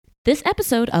This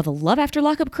episode of Love After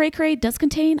Lockup Cray Cray does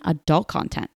contain adult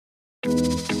content.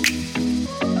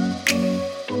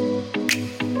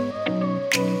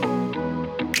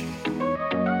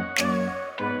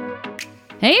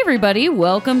 Hey everybody,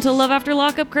 welcome to Love After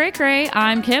Lockup Cray Cray.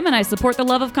 I'm Kim and I support the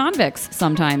love of convicts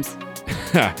sometimes.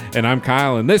 And I'm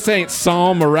Kyle and this ain't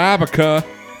Psalm Arabica.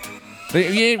 We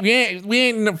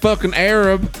ain't no fucking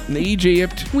Arab in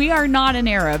Egypt. We are not an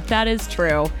Arab, that is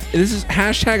true. This is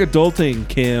hashtag adulting,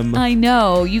 Kim. I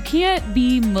know, you can't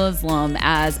be Muslim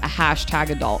as a hashtag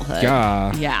adulthood.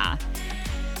 Yeah.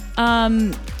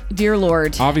 Dear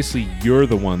Lord. Obviously, you're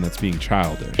the one that's being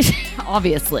childish.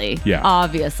 Obviously. Yeah.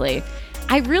 Obviously.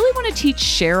 I really want to teach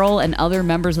Cheryl and other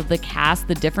members of the cast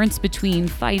the difference between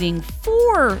fighting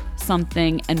for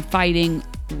something and fighting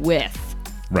with.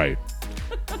 Right.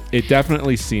 It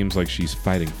definitely seems like she's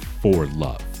fighting for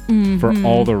love for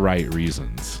all the right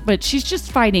reasons. But she's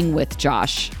just fighting with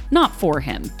Josh, not for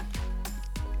him.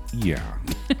 Yeah.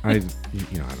 I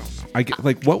don't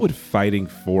know. What would fighting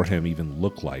for him even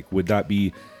look like? Would that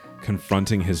be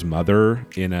confronting his mother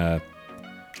in a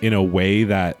way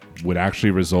that would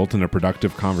actually result in a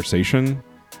productive conversation?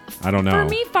 I don't know. For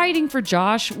me, fighting for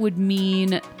Josh would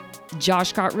mean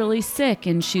Josh got really sick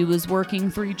and she was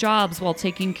working 3 jobs while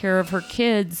taking care of her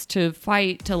kids to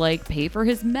fight to pay for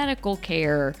his medical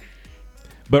care.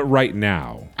 But right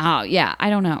now. Oh, yeah. I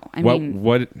don't know.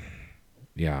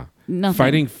 Yeah. Nothing.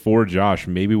 Fighting for Josh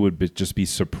maybe would just be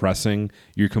suppressing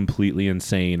your completely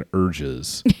insane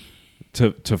urges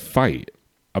to fight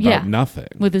about nothing.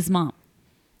 With his mom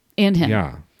and him.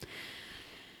 Yeah.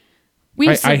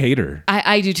 I hate her.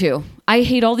 I do too. I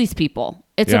hate all these people.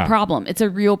 It's a problem. It's a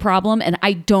real problem, and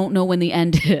I don't know when the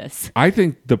end is. I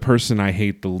think the person I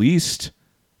hate the least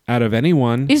out of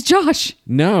anyone is Josh.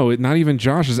 No, not even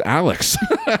Josh, is Alex.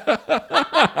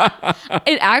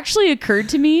 It actually occurred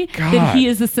to me that he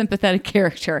is a sympathetic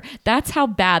character. That's how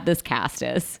bad this cast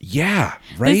is. Yeah,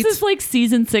 right? This is like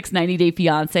season 6 90 Day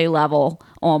Fiancé level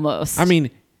almost. I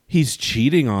mean, he's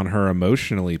cheating on her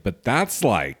emotionally, but that's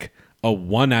like a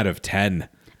 1 out of 10.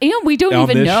 And we don't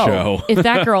even know show. if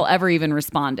that girl ever even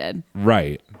responded.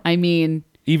 Right. I mean,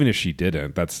 even if she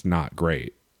didn't, that's not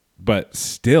great. But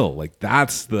still,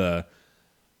 that's the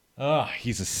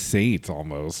he's a saint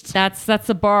almost. That's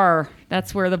the bar.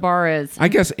 That's where the bar is. I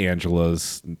guess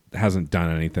Angela's hasn't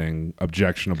done anything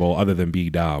objectionable other than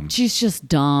be dumb. She's just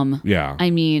dumb. Yeah.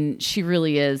 I mean, she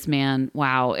really is, man.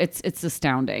 Wow. It's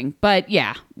astounding. But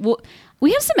yeah,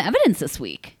 we have some evidence this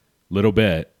week. Little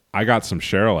bit. I got some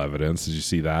Cheryl evidence. Did you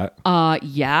see that?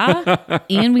 Yeah.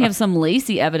 And we have some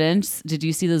Lacey evidence. Did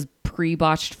you see those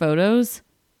pre-botched photos?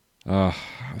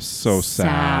 So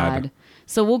sad.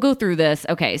 So we'll go through this.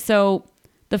 Okay. So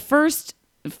the first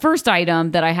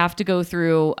item that I have to go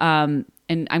through, and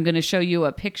I'm going to show you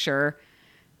a picture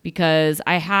because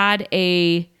I had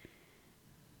a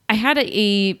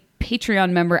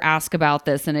Patreon member ask about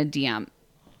this in a DM.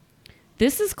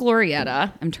 This is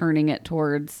Glorietta. I'm turning it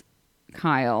towards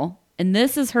Kyle, and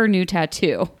this is her new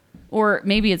tattoo, or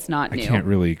maybe it's not new. I can't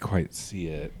really quite see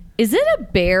it. Is it a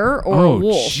bear or a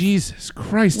wolf? Oh, Jesus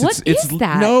Christ. What is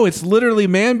that? No, it's literally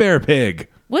Man Bear Pig.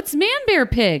 What's Man Bear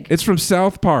Pig? It's from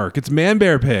South Park. It's Man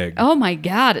Bear Pig. Oh my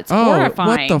God, it's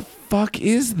horrifying. What the fuck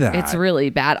is that? It's really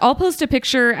bad. I'll post a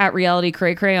picture at Reality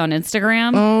Cray Cray on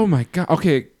Instagram. Oh my God.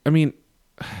 Okay, I mean,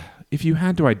 if you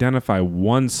had to identify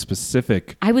one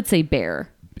specific... I would say bear.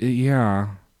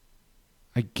 Yeah,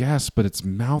 I guess, but its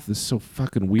mouth is so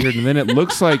fucking weird, and then it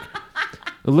looks like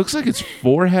its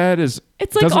forehead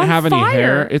doesn't have any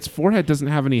hair. Its forehead doesn't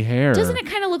have any hair. Doesn't it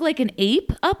kind of look like an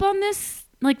ape up on this,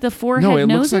 like the forehead? No, it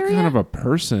nose looks like area? kind of a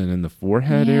person in the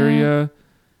forehead area,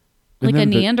 like a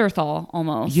Neanderthal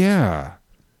almost. Yeah,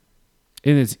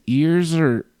 and its ears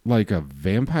are like a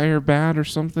vampire bat or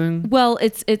something. Well,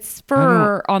 its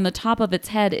fur on the top of its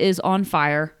head is on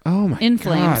fire. Oh my in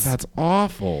flames. God, that's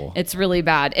awful. It's really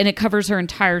bad, and it covers her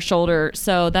entire shoulder.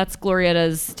 So that's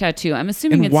Glorietta's tattoo. I'm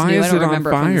assuming it's why new. is I don't it on remember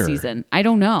from the fire? season. I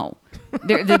don't know.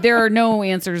 There are no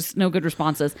answers, no good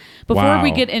responses. Before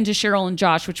we get into Cheryl and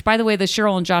Josh, which by the way, the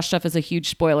Cheryl and Josh stuff is a huge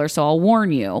spoiler, so I'll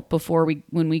warn you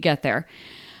when we get there.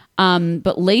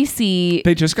 But Lacey,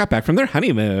 they just got back from their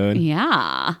honeymoon.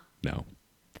 Yeah. No.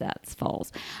 That's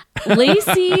false.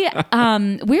 Lacey,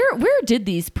 where did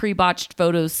these pre-botched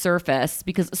photos surface?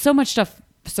 Because so much stuff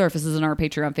surfaces in our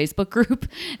Patreon Facebook group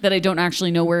that I don't actually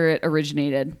know where it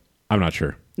originated. I'm not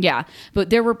sure. Yeah,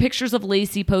 but there were pictures of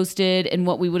Lacey posted in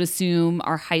what we would assume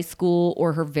are high school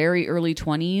or her very early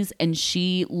 20s, and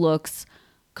she looks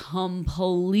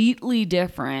completely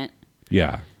different.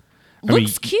 Yeah.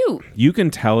 Looks cute. You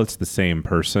can tell it's the same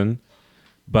person,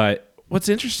 but what's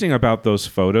interesting about those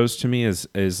photos to me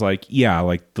is like, yeah,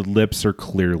 like the lips are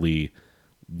clearly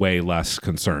way less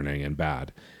concerning and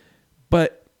bad.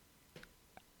 But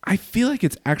I feel like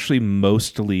it's actually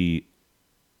mostly,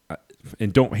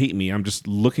 and don't hate me, I'm just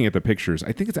looking at the pictures.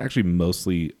 I think it's actually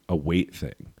mostly a weight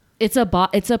thing. It's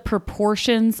a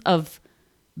proportions of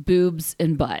boobs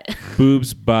and butt.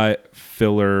 Boobs, butt,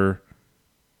 filler,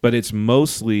 but it's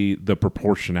mostly the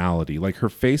proportionality. Like her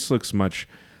face looks much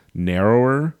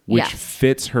narrower, which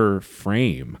fits her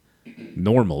frame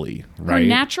normally, right? Her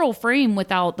natural frame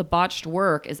without the botched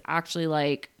work is actually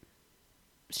like,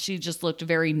 she just looked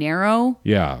very narrow.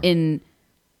 Yeah. And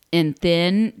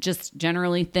thin, just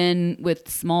generally thin with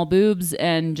small boobs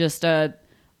and just a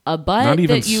butt. Not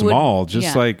even that you small, would,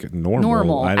 just like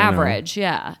normal. Average,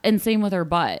 yeah. And same with her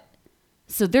butt.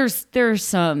 So there's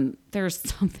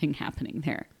something happening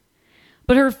there.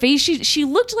 But her face, she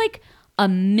looked like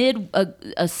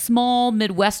a small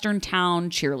Midwestern town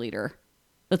cheerleader.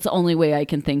 That's the only way I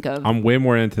can think of. I'm way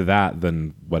more into that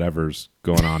than whatever's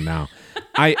going on now.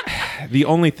 The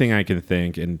only thing I can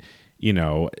think, and you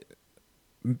know,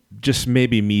 just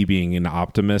maybe me being an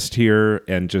optimist here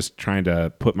and just trying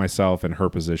to put myself in her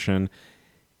position,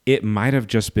 it might have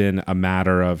just been a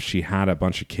matter of she had a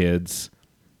bunch of kids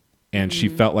and she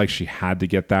felt like she had to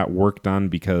get that work done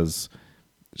because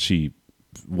she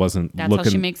wasn't That's looking.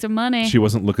 How she makes her money. She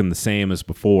wasn't looking the same as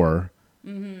before.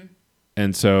 Mm-hmm.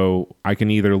 And so I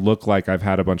can either look like I've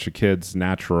had a bunch of kids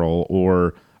natural,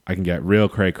 or I can get real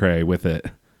cray cray with it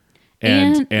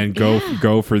and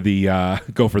go for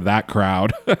that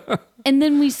crowd. And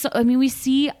then we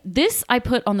see this, I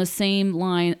put on the same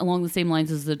line, along the same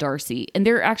lines as the Darcy. And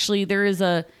there is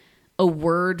a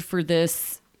word for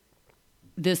this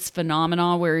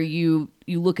phenomena where you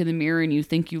look in the mirror and you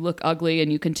think you look ugly and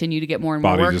you continue to get more and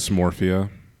more body work. dysmorphia.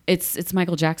 It's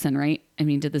Michael Jackson, right? I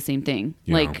mean, did the same thing,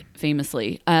 like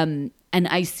famously. And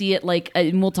I see it like,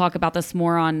 and we'll talk about this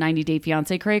more on 90 Day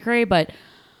Fiancé Cray Cray, but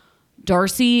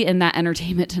Darcy in that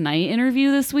Entertainment Tonight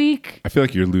interview this week. I feel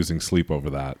like you're losing sleep over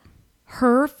that.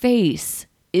 Her face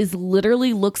is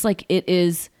literally looks like it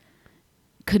is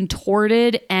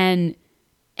contorted and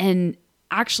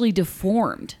actually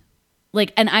deformed.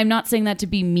 Like, and I'm not saying that to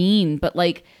be mean, but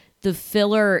like the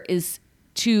filler is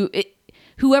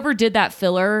whoever did that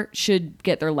filler should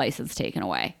get their license taken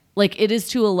away. Like, it is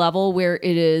to a level where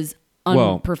it is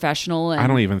unprofessional. And I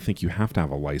don't even think you have to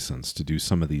have a license to do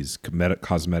some of these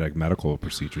cosmetic medical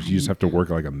procedures. You just have to work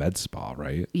like a med spa,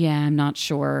 right? Yeah, I'm not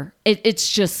sure.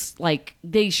 It's just like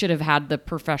they should have had the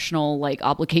professional like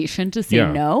obligation to say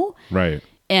no. Right.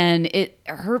 And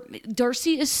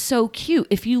Darcy is so cute.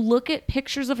 If you look at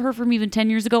pictures of her from even 10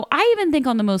 years ago, I even think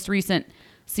on the most recent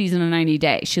season of 90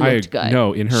 Day, she looked good.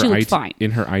 No, in her she looked fine.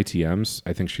 In her ITMs,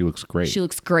 I think she looks great. She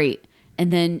looks great.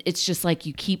 And then it's just like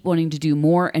you keep wanting to do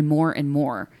more and more and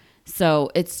more. So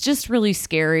it's just really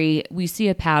scary. We see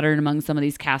a pattern among some of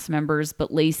these cast members,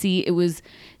 but Lacey,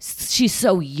 she's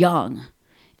so young.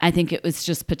 I think it was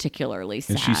just particularly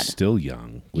sad. And she's still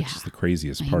young, which is the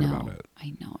craziest part about it.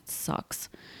 I know, it sucks.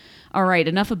 All right,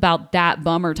 enough about that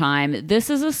bummer time. This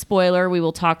is a spoiler. We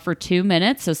will talk for 2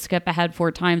 minutes, so skip ahead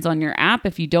 4 times on your app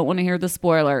if you don't want to hear the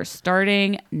spoiler.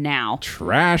 Starting now.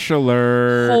 Trash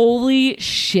alert. Holy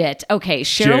shit. Okay,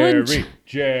 Cheryl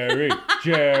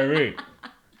Jerry.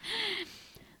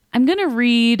 I'm going to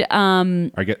read...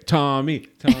 I get Tommy.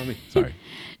 Sorry.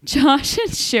 Josh and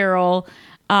Cheryl...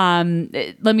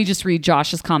 let me just read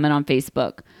Josh's comment on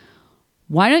Facebook.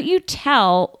 Why don't you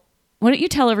tell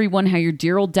everyone how your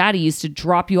dear old daddy used to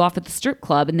drop you off at the strip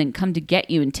club and then come to get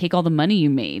you and take all the money you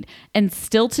made? And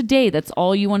still today, that's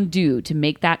all you want to do to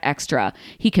make that extra.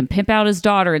 He can pimp out his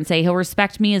daughter and say he'll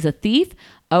respect me as a thief?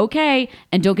 Okay.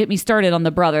 And don't get me started on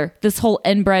the brother. This whole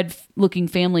inbred looking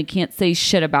family can't say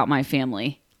shit about my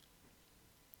family.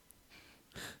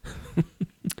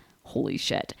 Holy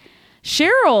shit.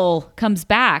 Cheryl comes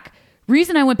back.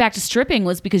 Reason I went back to stripping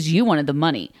was because you wanted the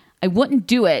money. I wouldn't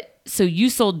do it, so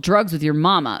you sold drugs with your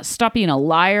mama. Stop being a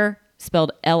liar,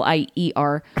 spelled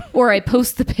Lier, or I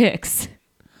post the pics.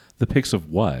 The pics of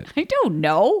what? I don't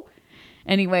know.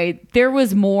 Anyway, there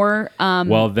was more.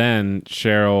 Well, then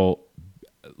Cheryl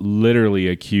literally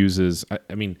accuses,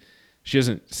 I mean, she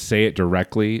doesn't say it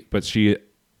directly, but she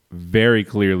very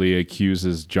clearly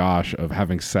accuses Josh of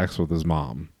having sex with his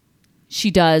mom. She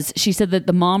does. She said that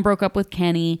the mom broke up with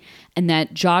Kenny and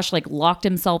that Josh like locked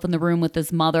himself in the room with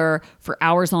his mother for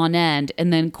hours on end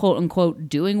and then quote unquote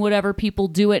doing whatever people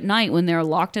do at night when they're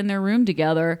locked in their room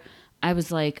together. I was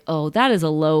like, oh, that is a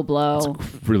low blow.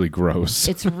 It's really gross.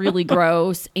 It's really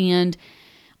gross. And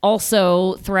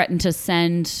also threatened to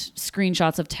send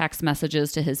screenshots of text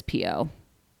messages to his PO.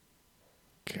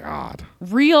 God.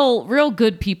 Real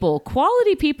good people,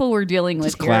 quality people we're dealing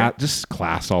with here. Just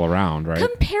class all around, right?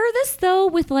 Compare this though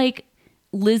with like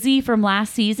Lizzie from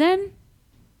last season.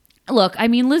 Look, I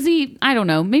mean, Lizzie, I don't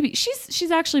know, maybe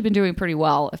she's actually been doing pretty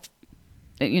well.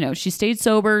 If she stayed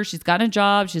sober, she's got a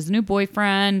job, she has a new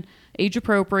boyfriend, age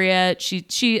appropriate.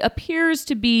 She appears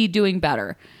to be doing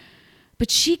better. But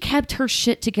she kept her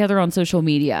shit together on social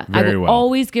media. I will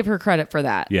always give her credit for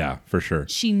that. Yeah, for sure.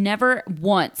 She never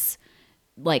once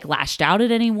like lashed out at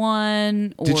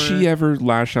anyone. Did she ever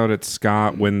lash out at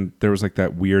Scott when there was like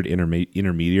that weird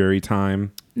intermediary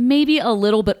time? Maybe a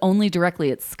little, but only directly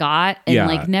at Scott. And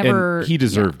like never. And he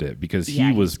deserved it because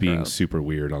he was being super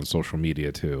weird on social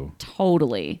media too.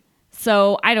 Totally.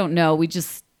 So I don't know.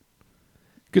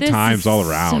 Good times all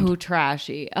around. So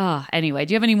trashy. Anyway,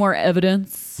 do you have any more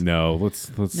evidence? No, let's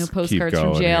no postcards keep going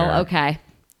from jail. here. Okay.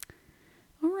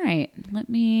 All right. Let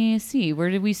me see. Where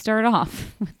did we start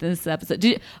off with this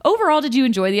episode? Overall, did you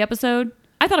enjoy the episode?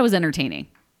 I thought it was entertaining.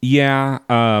 Yeah.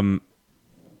 I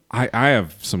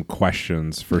have some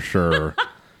questions for sure.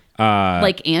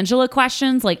 Like Angela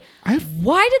questions, like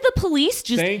why did the police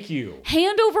just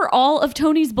hand over all of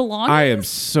Tony's belongings? I am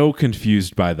so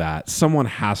confused by that. Someone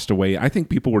has to wait. I think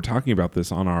people were talking about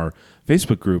this on our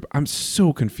Facebook group. I'm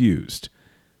so confused.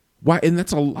 Why? And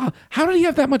that's a lot. How did he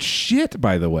have that much shit,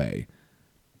 by the way?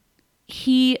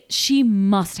 She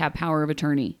must have power of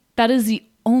attorney. That is the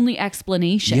only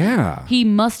explanation. Yeah. He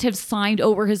must have signed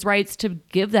over his rights to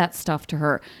give that stuff to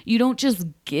her. You don't just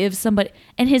give somebody,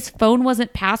 and his phone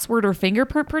wasn't password or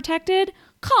fingerprint protected.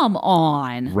 Come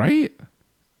on. Right?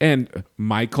 And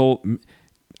Michelle.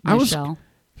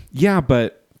 Yeah,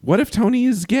 but what if Tony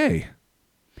is gay?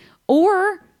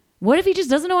 Or what if he just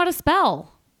doesn't know how to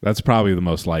spell? That's probably the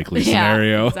most likely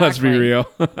scenario. Exactly. Let's be real.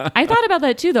 I thought about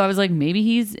that too, though. I was like, maybe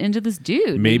he's into this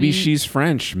dude. Maybe she's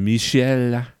French.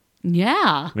 Michelle.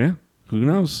 Yeah. Yeah. Who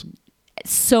knows?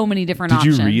 So many different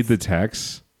options. Did you read the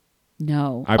text?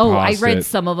 No. I read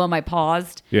some of them. I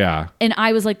paused. Yeah. And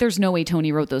I was like, there's no way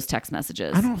Tony wrote those text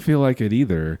messages. I don't feel like it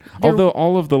either. Although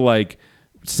all of the like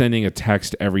sending a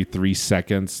text every 3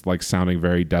 seconds, like sounding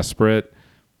very desperate,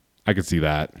 I could see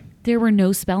that. There were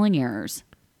no spelling errors.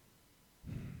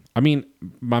 I mean,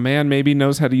 my man maybe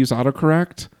knows how to use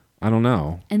autocorrect. I don't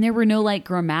know. And there were no like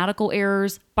grammatical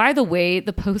errors. By the way,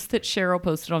 the post that Cheryl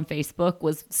posted on Facebook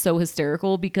was so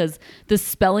hysterical because the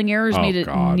spelling errors made it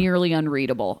nearly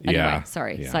unreadable. Anyway,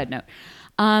 sorry, side note.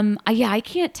 I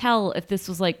can't tell if this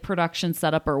was like production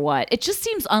setup or what. It just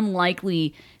seems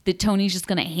unlikely that Tony's just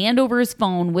going to hand over his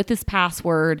phone with his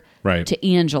password to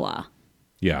Angela.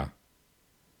 Yeah.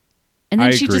 And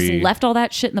then she just left all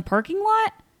that shit in the parking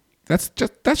lot? That's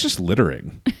just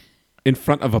littering. In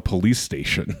front of a police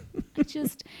station.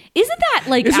 Isn't that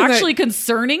like actually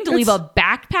concerning to leave a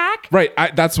backpack? Right.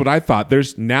 That's what I thought. There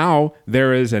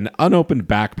is an unopened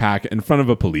backpack in front of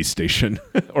a police station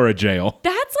or a jail.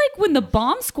 That's like when the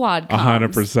bomb squad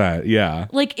comes. 100%. Yeah.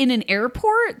 Like in an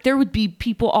airport, there would be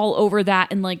people all over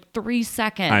that in like 3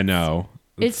 seconds. I know.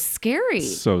 It's scary.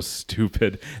 So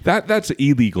stupid. That's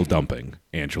illegal dumping,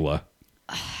 Angela.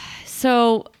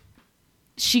 So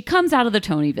she comes out of the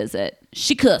Tony visit.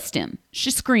 She cussed him.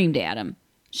 She screamed at him.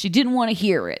 She didn't want to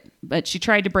hear it, but she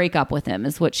tried to break up with him,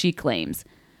 is what she claims.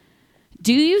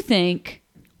 Do you think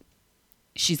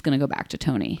she's going to go back to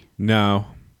Tony? No.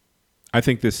 I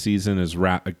think this season is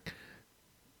I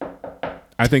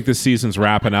think this season's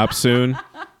wrapping up soon.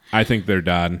 I think they're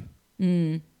done.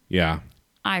 Yeah.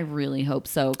 I really hope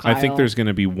so, Kyle. I think there's going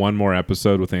to be one more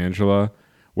episode with Angela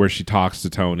where she talks to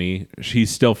Tony.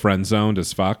 She's still friend zoned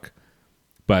as fuck.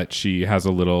 But she has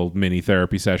a little mini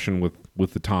therapy session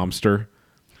with the Tomster.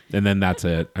 And then that's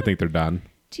it. I think they're done.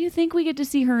 Do you think we get to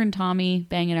see her and Tommy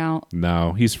bang it out?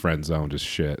 No, he's friend zoned as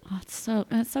shit. Oh,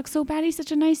 that sucks so bad. He's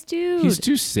such a nice dude. He's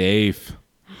too safe.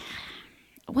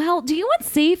 Well, do you want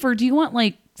safe or do you want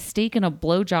like steak and a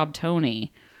blowjob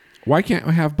Tony? Why can't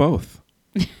I have both?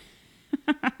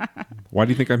 Why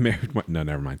do you think I married no,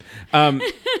 never mind.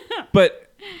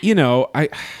 But,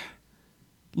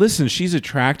 listen, she's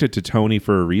attracted to Tony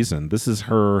for a reason. This is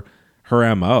her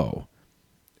MO.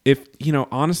 If,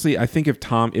 honestly, I think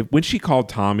when she called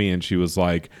Tommy and she was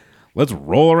like, let's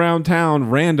roll around town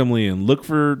randomly and look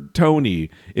for Tony,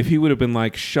 if he would have been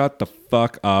like, shut the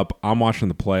fuck up, I'm watching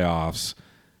the playoffs,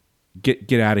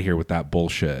 get out of here with that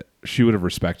bullshit, she would have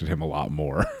respected him a lot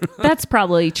more. That's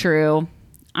probably true.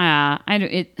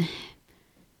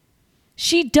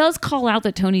 She does call out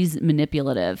that Tony's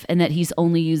manipulative and that he's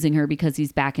only using her because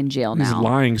he's back in jail now. He's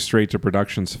lying straight to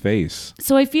production's face.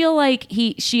 So I feel like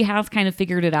she has kind of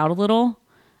figured it out a little.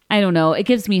 I don't know. It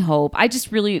gives me hope. I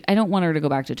don't want her to go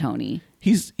back to Tony.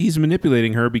 He's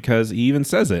manipulating her because he even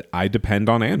says it. I depend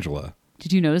on Angela.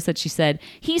 Did you notice that she said,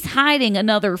 he's hiding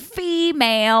another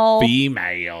female?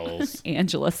 Females.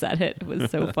 Angela said it. It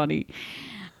was so funny.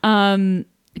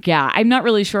 Yeah, I'm not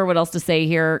really sure what else to say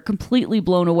here. Completely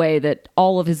blown away that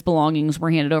all of his belongings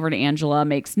were handed over to Angela.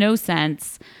 Makes no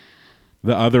sense.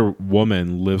 The other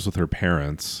woman lives with her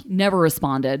parents. Never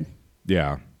responded.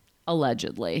 Yeah.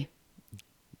 Allegedly.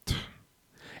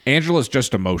 Angela's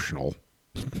just emotional.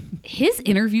 His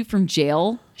interview from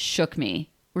jail shook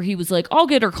me, where he was like, I'll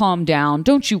get her calmed down.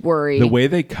 Don't you worry. The way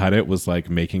they cut it was like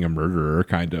making a murderer,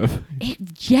 kind of.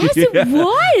 It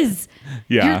was.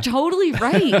 Yeah. You're totally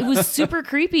right. It was super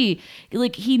creepy.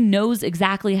 Like, he knows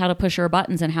exactly how to push her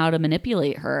buttons and how to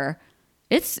manipulate her.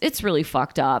 It's really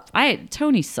fucked up.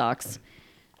 Tony sucks.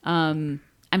 I'm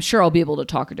sure I'll be able to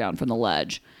talk her down from the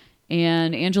ledge.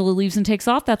 And Angela leaves and takes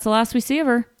off. That's the last we see of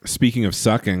her. Speaking of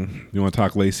sucking, you want to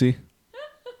talk Lacey?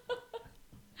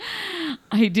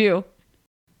 I do.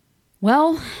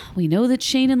 Well, we know that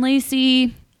Shane and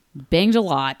Lacey banged a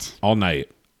lot. All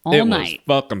night. All night. It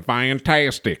was fucking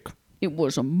fantastic. It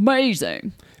was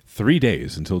amazing. 3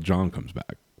 days until John comes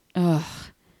back. Ugh.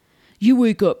 You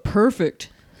wake up perfect,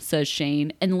 says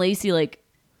Shane. And Lacey, like...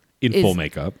 In full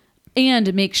makeup.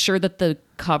 And make sure that the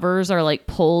covers are like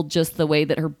pulled just the way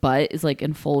that her butt is like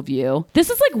in full view. This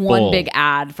is like one big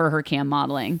ad for her cam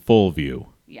modeling. Full view.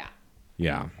 Yeah.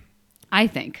 Yeah. I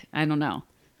think. I don't know.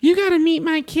 You got to meet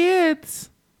my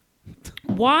kids.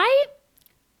 Why?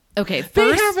 Okay. First,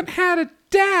 they haven't had a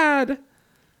dad.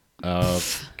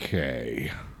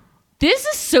 Okay. This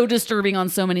is so disturbing on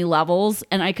so many levels.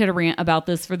 And I could rant about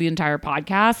this for the entire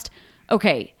podcast.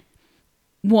 Okay.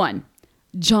 1,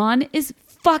 John is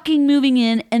fucking moving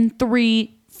in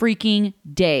 3 freaking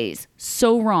days.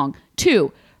 So wrong.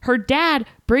 2, her dad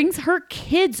brings her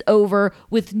kids over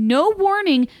with no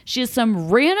warning. She has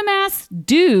some random ass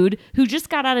dude who just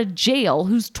got out of jail,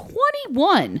 who's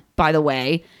 21, by the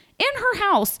way, in her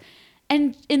house.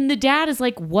 And the dad is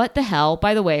like, what the hell?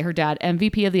 By the way, her dad,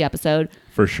 MVP of the episode.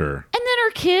 For sure. And then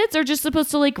her kids are just supposed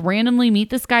to like randomly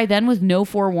meet this guy then with no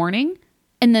forewarning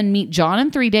and then meet John in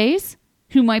 3 days,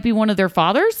 who might be one of their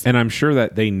fathers. And I'm sure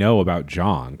that they know about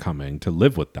John coming to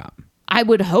live with them. I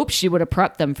would hope she would have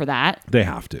prepped them for that. They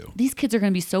have to. These kids are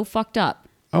going to be so fucked up.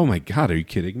 Oh my God, are you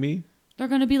kidding me? They're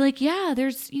going to be like, yeah,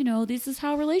 there's, this is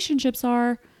how relationships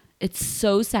are. It's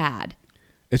so sad.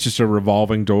 It's just a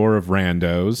revolving door of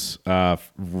randos,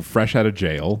 fresh out of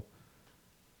jail.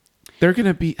 They're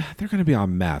going to be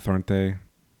on meth, aren't they?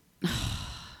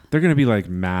 They're going to be like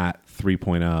Matt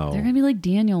 3.0. They're going to be like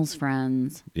Daniel's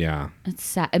friends. Yeah. It's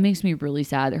sad. It makes me really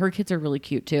sad. Her kids are really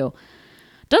cute too.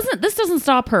 This doesn't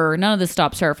stop her. None of this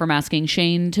stops her from asking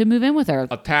Shane to move in with her.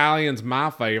 Italian's my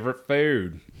favorite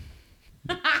food.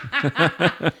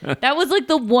 That was like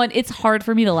the one. It's hard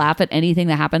for me to laugh at anything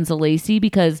that happens to Lacey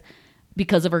because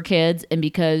of her kids and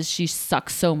because she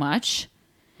sucks so much.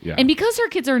 Yeah. And because her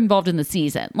kids are involved in the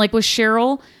season. Like with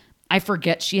Cheryl, I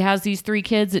forget she has these 3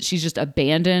 kids that she's just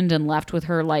abandoned and left with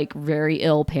her like very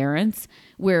ill parents.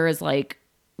 Whereas like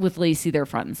with Lacey, they're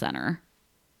front and center.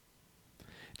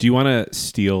 Do you want to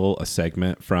steal a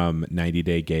segment from 90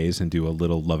 Day Gays and do a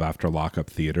little Love After Lockup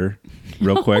theater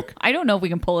real quick? I don't know if we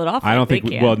can pull it off. I don't think,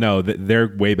 well, no,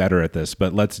 they're way better at this,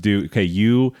 but let's do, okay,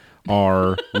 you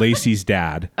are Lacey's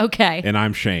dad. Okay. And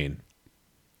I'm Shane.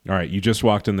 All right, you just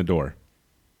walked in the door.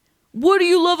 What do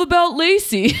you love about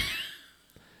Lacey?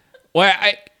 Well,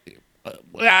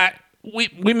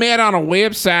 we met on a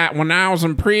website when I was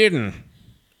in prison.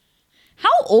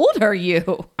 How old are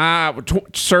you?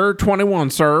 Sir,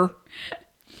 21, sir.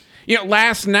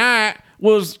 Last night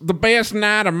was the best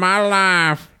night of my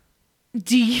life.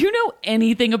 Do you know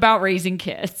anything about raising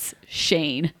kids?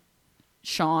 Shane.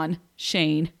 Sean.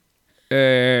 Shane.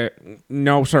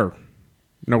 No, sir.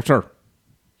 No, sir.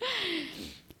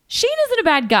 Shane isn't a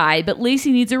bad guy, but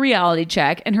Lacey needs a reality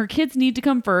check, and her kids need to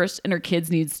come first, and her kids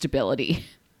need stability.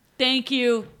 Thank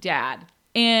you, Dad.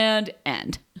 And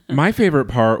end. My favorite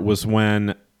part was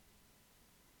when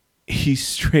he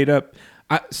straight up...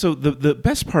 so the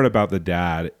best part about the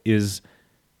dad is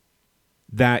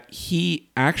that he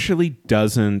actually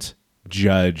doesn't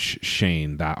judge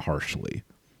Shane that harshly,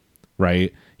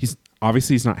 right? He's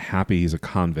not happy he's a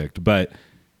convict, but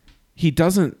he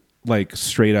doesn't like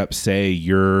straight up say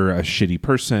you're a shitty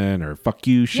person or fuck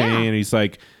you, Shane. Yeah. He's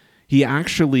like, he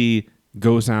actually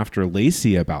goes after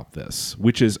Lacey about this,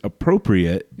 which is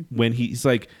appropriate when he's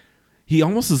like, he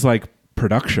almost is like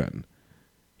production.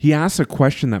 He asks a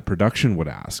question that production would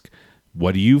ask.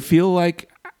 What do you feel like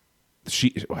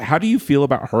how do you feel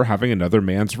about her having another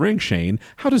man's ring, Shane?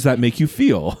 How does that make you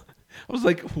feel? I was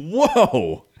like,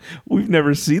 whoa, we've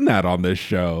never seen that on this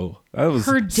show. That was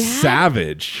her dad,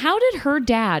 savage. How did her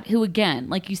dad, who again,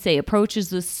 like you say, approaches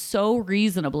this so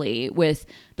reasonably with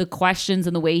the questions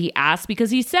and the way he asks,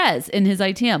 because he says in his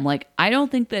ITM, like, I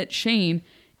don't think that Shane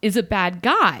is a bad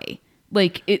guy.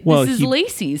 Like, this is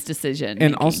Lacey's decision.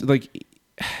 And also, like,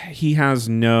 he has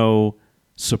no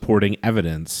supporting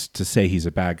evidence to say he's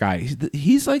a bad guy.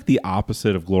 He's like the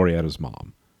opposite of Glorietta's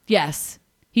mom. Yes.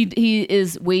 He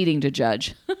is waiting to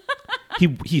judge.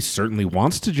 He certainly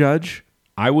wants to judge.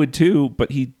 I would too,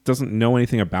 but he doesn't know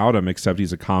anything about him except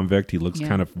he's a convict. He looks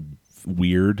kind of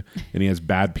weird, and he has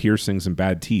bad piercings and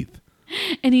bad teeth.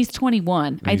 And he's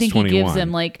 21. I think 21. He gives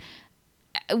him like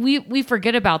we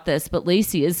forget about this, but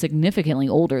Lacey is significantly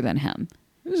older than him.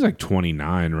 He's like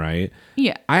 29, right?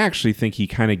 Yeah. I actually think he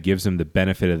kind of gives him the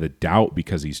benefit of the doubt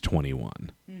because he's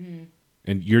 21. Mm-hmm.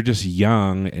 And you're just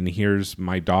young, and here's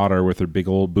my daughter with her big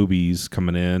old boobies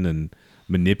coming in and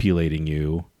manipulating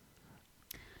you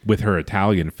with her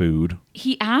Italian food.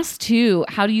 He asked, too,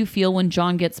 how do you feel when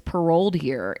John gets paroled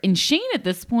here? And Shane at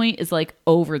this point is like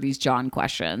over these John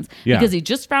questions. Yeah. Because he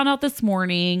just found out this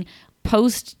morning,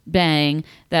 post-bang,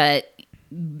 that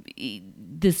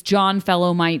this John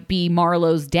fellow might be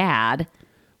Marlo's dad.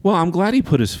 Well, I'm glad he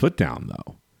put his foot down,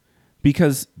 though.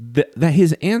 Because that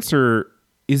his answer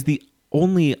is the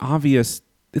only obvious.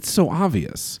 It's so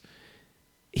obvious.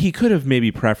 He could have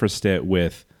maybe prefaced it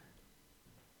with,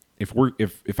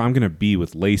 if I'm going to be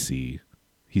with Lacey,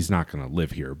 he's not going to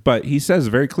live here. But he says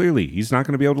very clearly he's not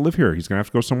going to be able to live here. He's going to have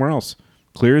to go somewhere else.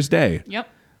 Clear as day. Yep.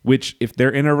 Which, if they're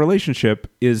in a relationship,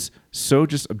 is so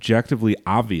just objectively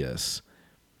obvious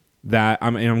that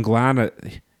I'm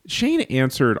glad Shane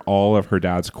answered all of her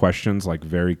dad's questions like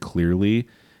very clearly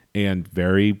and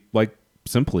very like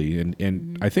simply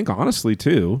and I think honestly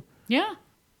too. Yeah.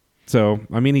 So,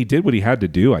 I mean, he did what he had to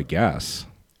do, I guess.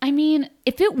 I mean,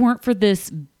 if it weren't for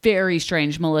this very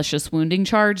strange malicious wounding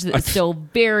charge that is still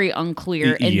very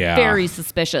unclear and very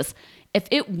suspicious, if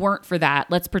it weren't for that,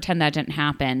 let's pretend that didn't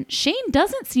happen. Shane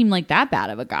doesn't seem like that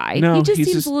bad of a guy. No, he just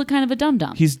seems a little kind of a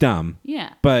dum-dum. He's dumb.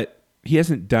 Yeah. But he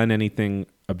hasn't done anything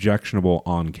objectionable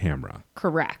on camera.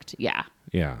 Correct. Yeah.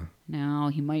 Yeah. Now,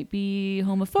 he might be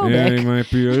homophobic. Yeah, he might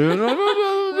be.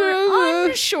 We're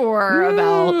unsure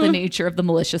about the nature of the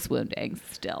malicious wounding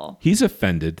still. He's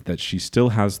offended that she still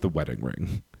has the wedding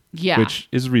ring. Yeah. Which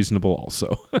is reasonable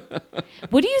also.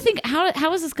 What do you think?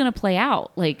 How is this going to play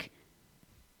out? Like,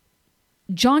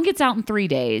 John gets out in 3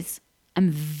 days. I'm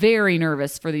very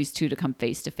nervous for these two to come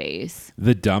face to face.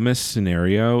 The dumbest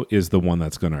scenario is the one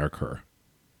that's going to occur.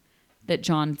 That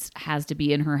John has to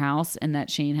be in her house and that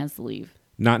Shane has to leave.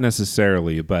 Not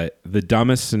necessarily, but the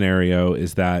dumbest scenario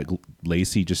is that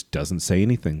Lacey just doesn't say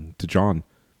anything to John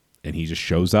and he just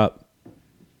shows up.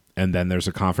 And then there's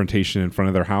a confrontation in front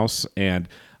of their house and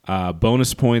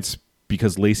bonus points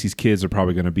because Lacey's kids are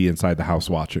probably going to be inside the house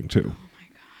watching too. Oh my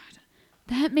God.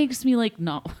 That makes me like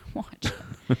not watch.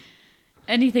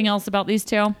 Anything else about these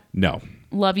two? No.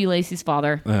 Love you, Lacey's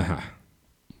father. Uh-huh.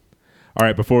 All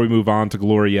right, before we move on to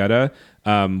Glorietta,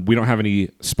 we don't have any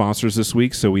sponsors this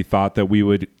week, so we thought that we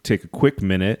would take a quick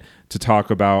minute to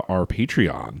talk about our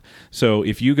Patreon. So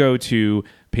if you go to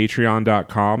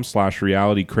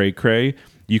patreon.com/realitycraycray,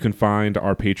 you can find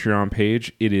our Patreon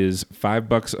page. It is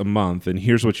 $5 a month, and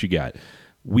here's what you get.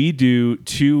 We do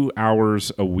 2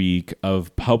 hours a week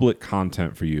of public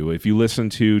content for you. If you listen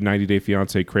to 90 Day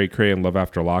Fiancé, Cray Cray, and Love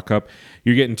After Lockup,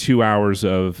 you're getting 2 hours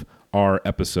of our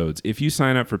episodes. If you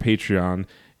sign up for Patreon,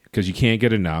 because you can't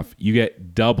get enough, you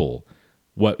get double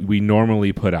what we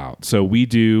normally put out. So we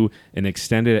do an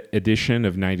extended edition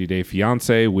of 90 Day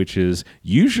Fiancé, which is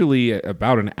usually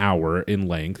about an hour in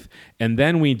length. And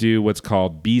then we do what's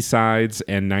called B-Sides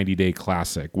and 90 Day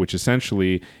Classic, which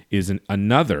essentially is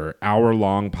another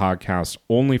hour-long podcast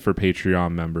only for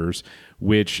Patreon members,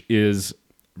 which is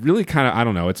really kind of, I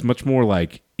don't know, it's much more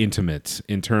like intimate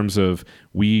in terms of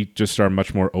we just are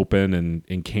much more open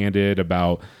and candid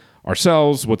about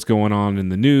ourselves, what's going on in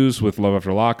the news with Love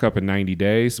After Lockup in 90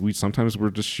 Days. Sometimes we're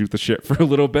just shoot the shit for a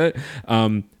little bit.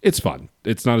 It's fun.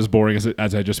 It's not as boring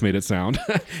as I just made it sound.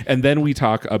 And then we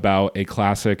talk about a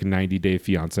classic 90 Day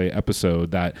Fiancé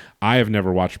episode that I have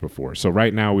never watched before. So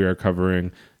right now we are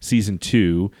covering season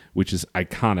 2, which is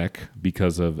iconic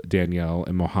because of Danielle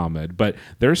and Mohammed. But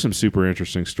there's some super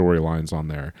interesting storylines on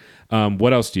there.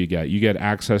 What else do you get? You get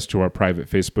access to our private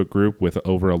Facebook group with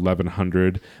over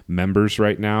 1,100 members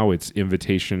right now. It's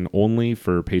invitation only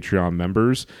for Patreon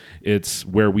members. It's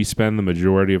where we spend the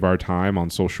majority of our time on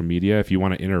social media. If you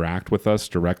want to interact with us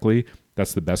directly,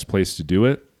 that's the best place to do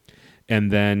it.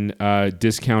 And then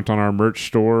discount on our merch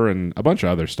store and a bunch of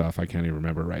other stuff I can't even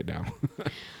remember right now.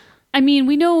 I mean,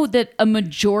 we know that a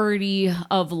majority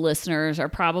of listeners are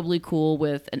probably cool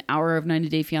with an hour of 90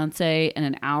 Day Fiancé and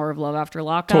an hour of Love After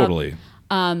Lockup. Totally.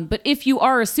 But if you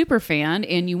are a super fan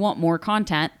and you want more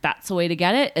content, that's the way to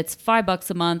get it. It's $5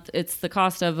 a month. It's the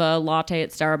cost of a latte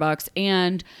at Starbucks,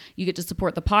 and you get to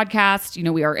support the podcast. You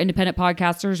know, we are independent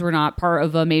podcasters. We're not part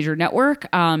of a major network.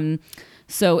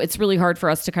 So it's really hard for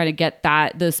us to kind of get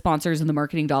the sponsors and the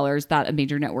marketing dollars that a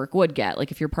major network would get. Like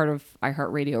if you're part of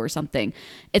iHeartRadio or something.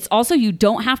 It's also, you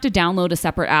don't have to download a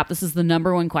separate app. This is the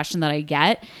number one question that I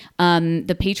get.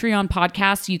 The Patreon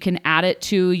podcast, you can add it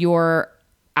to your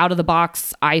out of the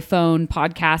box iPhone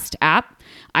podcast app.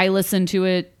 I listen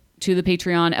to the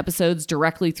Patreon episodes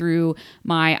directly through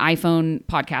my iPhone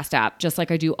podcast app, just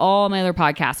like I do all my other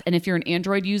podcasts. And if you're an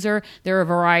Android user, there are a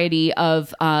variety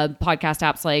of podcast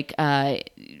apps like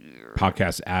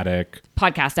Podcast Addict.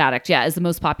 Podcast Addict, yeah, is the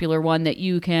most popular one that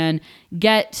you can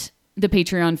get the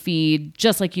Patreon feed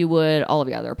just like you would all of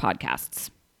the other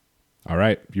podcasts. All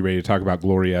right. You ready to talk about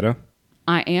Glorietta?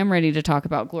 I am ready to talk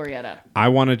about Glorietta. I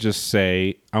want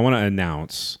to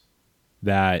announce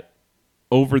that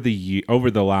over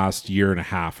the last year and a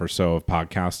half or so of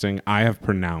podcasting, I have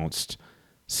pronounced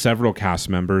several cast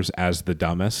members as the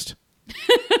dumbest.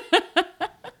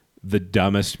 The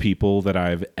dumbest people that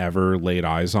I've ever laid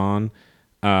eyes on.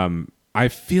 I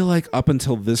feel like up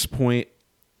until this point,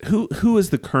 who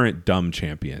is the current dumb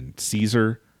champion?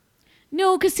 Caesar?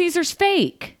 No, because Caesar's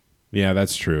fake. Yeah,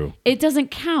 that's true. It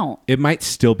doesn't count. It might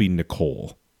still be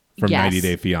Nicole from Yes. 90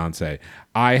 Day Fiancé.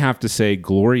 I have to say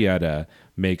Glorietta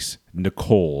makes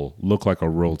Nicole look like a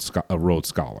Rhodes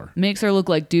Scholar. Makes her look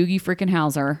like Doogie freaking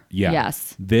Howser. Yeah.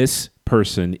 Yes. This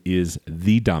person is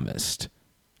the dumbest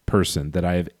person that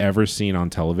I have ever seen on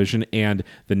television. And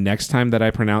the next time that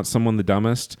I pronounce someone the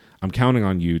dumbest, I'm counting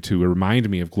on you to remind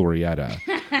me of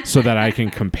Glorietta so that I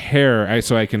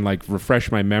can like refresh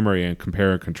my memory and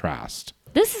compare and contrast.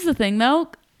 This is the thing, though.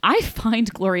 I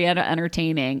find Glorietta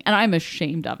entertaining, and I'm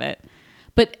ashamed of it.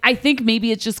 But I think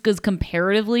maybe it's just because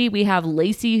comparatively, we have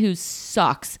Lacey, who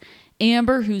sucks,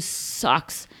 Amber, who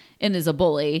sucks and is a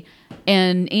bully,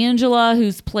 and Angela,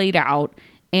 who's played out,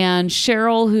 and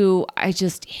Cheryl, who I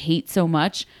just hate so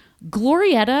much.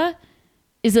 Glorietta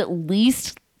is at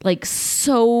least like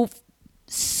so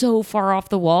far off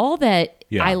the wall that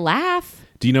I laugh.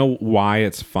 Do you know why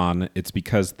it's fun? It's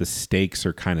because the stakes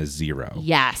are kind of zero.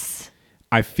 Yes.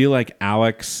 I feel like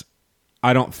Alex,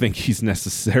 I don't think he's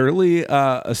necessarily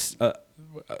a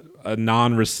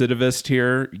non-recidivist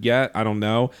here yet. I don't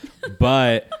know.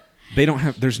 But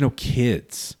there's no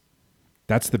kids.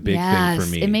 That's the big thing for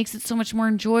me. It makes it so much more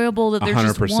enjoyable that there's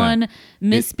 100%. just one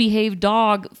misbehaved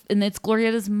dog, and it's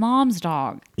Glorietta's mom's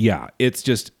dog. Yeah,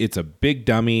 it's a big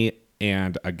dummy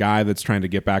and a guy that's trying to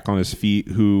get back on his feet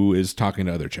who is talking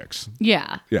to other chicks.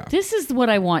 Yeah. This is what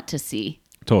I want to see.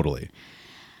 Totally.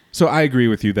 So I agree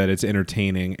with you that it's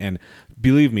entertaining. And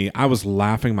believe me, I was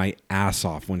laughing my ass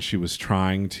off when she was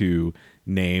trying to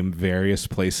name various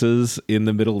places in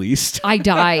the Middle East. I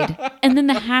died. And then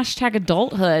the hashtag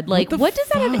adulthood. Like, what does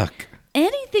that have? Fuck?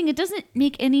 Anything. It doesn't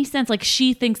make any sense. Like,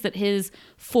 she thinks that his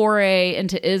foray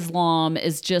into Islam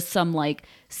is just some like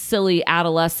silly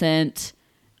adolescent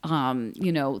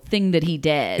thing that he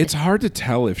did. It's hard to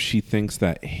tell if she thinks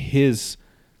that his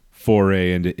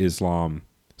foray into Islam,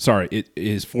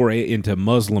 his foray into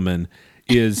Muslimin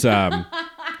is,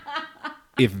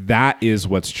 if that is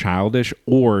what's childish,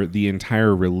 or the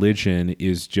entire religion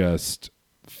is just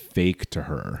fake to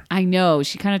her. I know.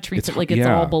 She kind of treats it like it's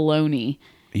all baloney.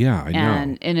 Yeah, I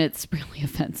know. And it's really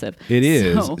offensive. It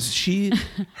is.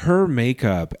 Her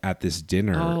makeup at this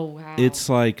dinner, oh, wow. It's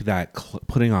like that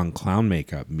putting on clown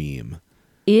makeup meme.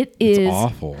 It's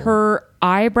awful. Her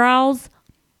eyebrows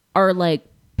are like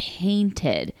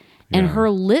painted, and her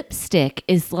lipstick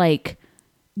is like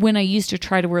when I used to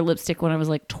try to wear lipstick when I was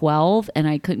like 12 and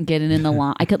I couldn't get it in the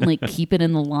line. I couldn't like keep it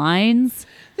in the lines.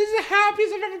 This is the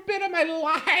happiest I've ever been in my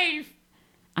life.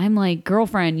 I'm like,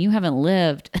 girlfriend, you haven't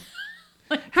lived.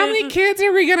 How many kids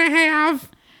are we going to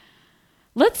have?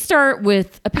 Let's start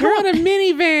with I want a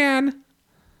minivan.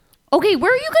 Okay,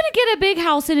 where are you going to get a big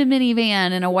house and a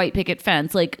minivan and a white picket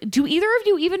fence? Like, do either of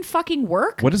you even fucking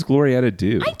work? What does Glorietta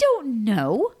do? I don't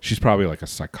know. She's probably like a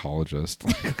psychologist,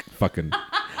 like fucking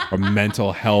a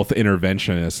mental health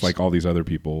interventionist, like all these other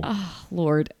people. Oh,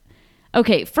 Lord.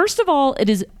 Okay, first of all, it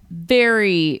is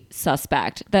very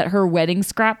suspect that her wedding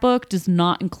scrapbook does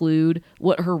not include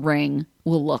what her ring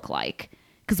will look like.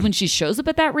 Because when she shows up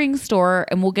at that ring store,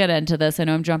 and we'll get into this, I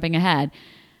know I'm jumping ahead,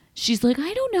 she's like,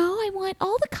 I don't know, I want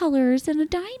all the colors and a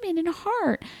diamond and a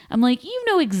heart. I'm like, you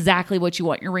know exactly what you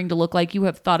want your ring to look like. You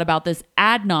have thought about this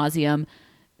ad nauseum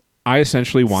I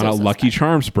essentially want a Lucky suspect.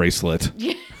 Charms bracelet.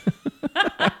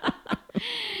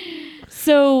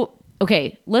 So,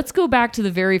 okay, let's go back to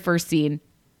the very first scene.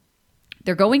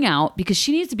 They're going out because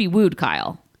she needs to be wooed,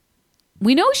 Kyle.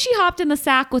 We know she hopped in the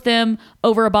sack with him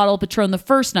over a bottle of Patron the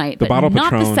first night, but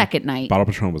not the second night. Bottle of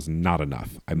Patron was not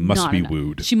enough. I must be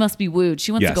wooed. She must be wooed.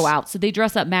 She wants to go out. So they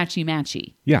dress up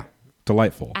matchy-matchy. Yeah,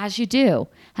 delightful. As you do.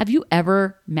 Have you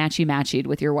ever matchy-matchied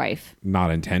with your wife?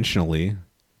 Not intentionally.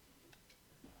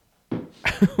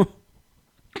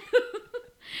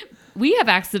 We have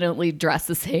accidentally dressed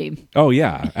the same. Oh,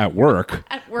 yeah, at work.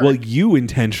 At work. Well, you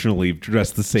intentionally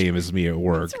dress the same as me at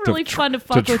work. It's really fun to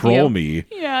fuck with you. To troll me.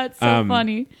 Yeah, it's so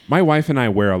funny. My wife and I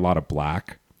wear a lot of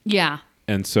black. Yeah.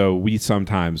 And so we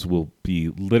sometimes will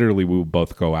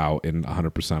both go out in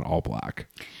 100% all black.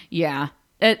 Yeah.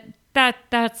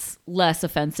 That's less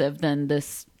offensive than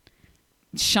this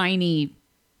shiny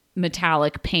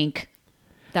metallic pink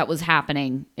that was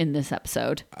happening in this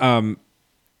episode.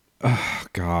 Oh,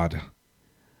 God.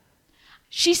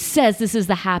 She says this is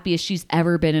the happiest she's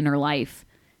ever been in her life.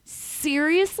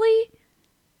 Seriously?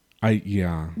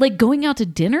 Yeah. Like going out to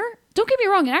dinner? Don't get me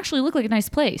wrong, it actually looked like a nice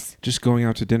place. Just going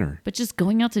out to dinner. But just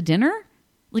going out to dinner?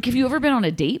 Like, have you ever been on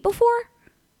a date before?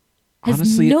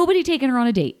 Honestly, Has nobody taken her on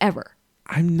a date ever?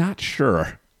 I'm not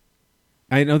sure.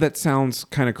 I know that sounds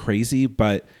kind of crazy,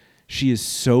 but she is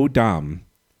so dumb.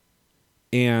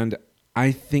 And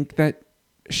I think that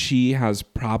she has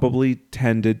probably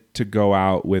tended to go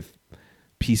out with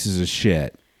pieces of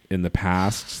shit in the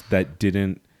past that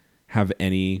didn't have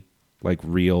any like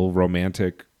real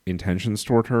romantic intentions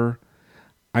toward her.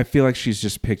 I feel like she's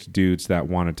just picked dudes that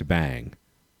wanted to bang.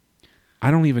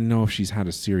 I don't even know if she's had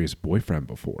a serious boyfriend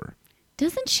before.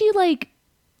 Isn't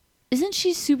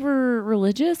she super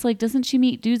religious? Like, doesn't she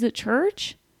meet dudes at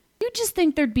church? You just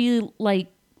think there'd be like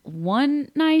one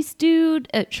nice dude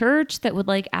at church that would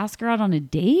like ask her out on a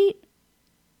date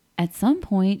at some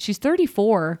point. She's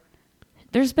 34.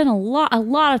 There's been a lot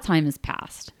of time has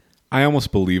passed. I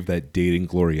almost believe that dating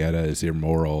Glorietta is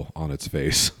immoral on its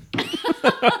face.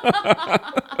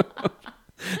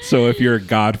 So if you're a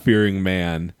God-fearing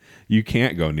man, you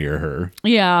can't go near her.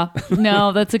 Yeah,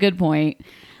 no, that's a good point.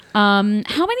 How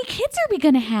many kids are we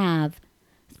going to have?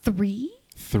 3?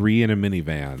 3 in a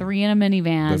minivan. 3 in a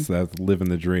minivan. That's living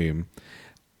the dream.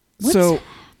 So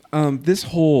this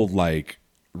whole like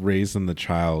raising the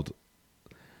child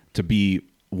to be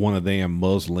one of them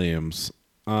Muslims.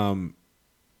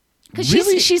 Because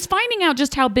really, she's finding out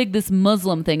just how big this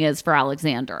Muslim thing is for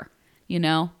Alexander. You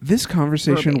know? This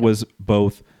conversation was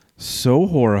both so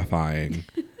horrifying,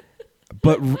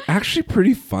 but actually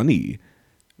pretty funny.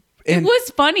 And it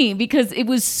was funny because it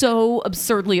was so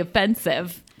absurdly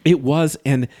offensive. It was,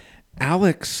 and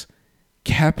Alex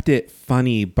kept it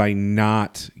funny by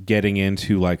not getting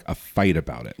into like a fight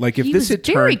about it. Like if he this was had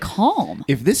very turned, calm.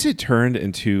 If this had turned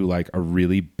into like a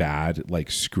really bad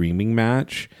like screaming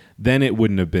match, then it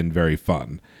wouldn't have been very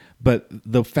fun. But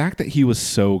the fact that he was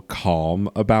so calm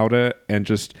about it and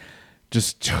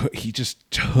he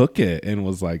just took it and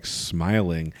was like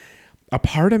smiling. A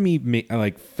part of me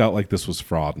like felt like this was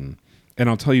fraudulent, and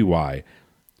I'll tell you why.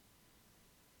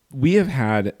 We have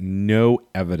had no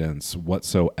evidence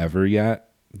whatsoever yet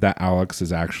that Alex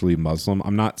is actually Muslim.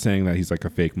 I'm not saying that he's like a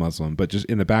fake Muslim, but just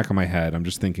in the back of my head, I'm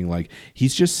just thinking like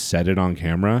he's just said it on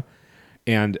camera,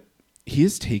 and he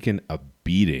has taken a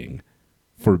beating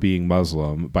for being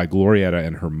Muslim by Glorietta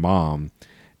and her mom,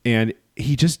 and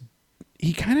he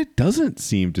kind of doesn't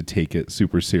seem to take it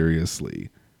super seriously.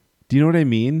 Do you know what I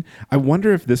mean? I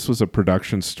wonder if this was a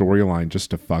production storyline just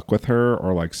to fuck with her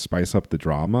or like spice up the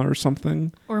drama or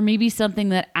something. Or maybe something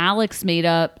that Alex made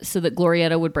up so that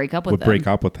Glorietta would break up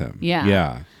with him. Yeah.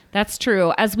 Yeah. That's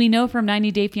true. As we know from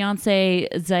 90 Day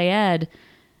Fiancé Zayed,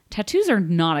 tattoos are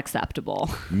not acceptable.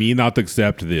 Me not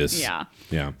accept this. Yeah.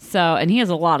 Yeah. So, and he has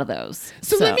a lot of those.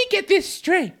 So let me get this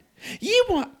straight. You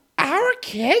want our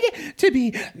kid to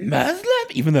be Muslim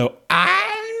even though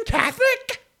I'm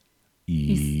Catholic?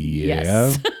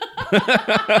 Yeah.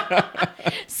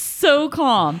 So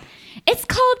calm. It's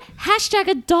called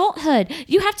 #adulthood.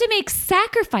 You have to make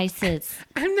sacrifices.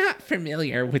 I'm not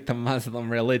familiar with the Muslim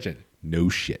religion. No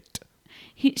shit.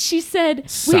 She said,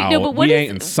 So, wait, no, but what we is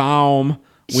ain't in Psalm.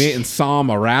 We ain't in Psalm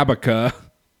Arabica.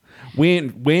 We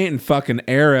ain't in fucking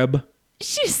Arab.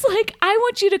 She's like, I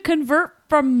want you to convert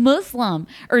from Muslim.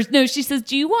 Or no, she says,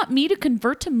 do you want me to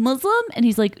convert to Muslim? And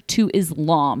he's like, to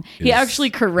Islam. He actually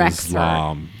corrects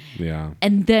Islam. her. Yeah.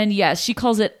 And then, yes, she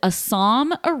calls it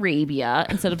Assam Arabia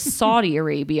instead of Saudi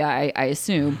Arabia, I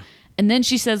assume. And then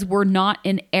she says, we're not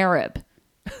in Arab.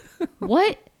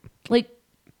 What? Like,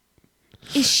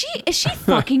 is she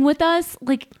fucking with us?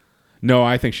 Like, No,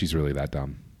 I think she's really that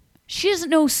dumb. She doesn't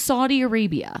know Saudi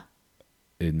Arabia.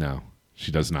 No,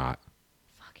 she does not.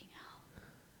 Fucking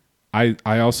hell.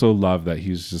 I also love that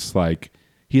he's just like,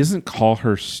 he doesn't call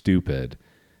her stupid.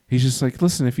 He's just like,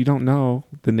 listen, if you don't know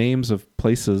the names of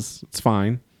places, it's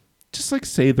fine. Just like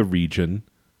say the region.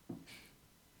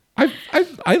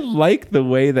 I like the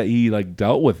way that he like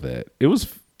dealt with it. It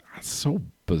was so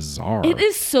bizarre. It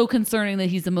is so concerning that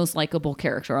he's the most likable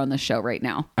character on the show right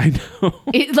now. I know.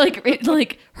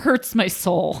 It hurts my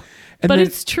soul. And but then,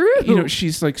 it's true. You know,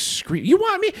 she's like screaming, you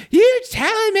want me? You're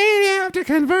telling me you have to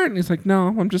convert. And he's like, no,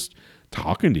 I'm just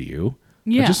talking to you.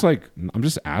 Yeah. I'm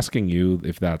just asking you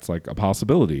if that's like a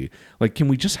possibility. Like, can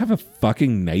we just have a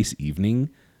fucking nice evening?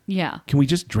 Yeah. Can we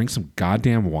just drink some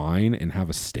goddamn wine and have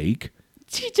a steak?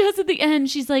 She does at the end.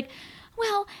 She's like,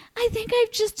 well, I think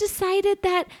I've just decided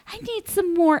that I need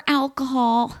some more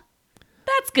alcohol.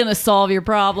 That's going to solve your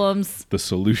problems. The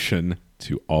solution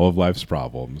to all of life's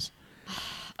problems.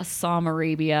 Assam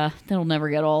Arabia. That'll never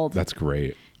get old. That's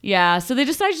great. Yeah. So they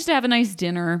decide just to have a nice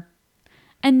dinner.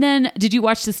 And then, did you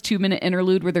watch this 2-minute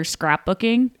interlude where they're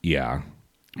scrapbooking? Yeah.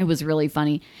 It was really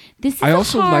funny. This is I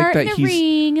also a heart like that and a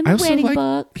ring and the wedding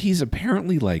book. He's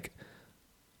apparently like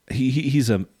he's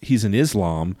an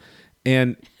Islam,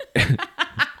 and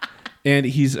and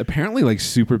he's apparently like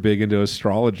super big into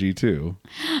astrology too.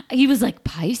 He was like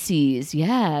Pisces,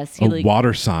 yes. He like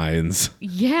water signs.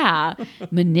 Yeah,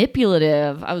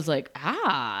 manipulative. I was like,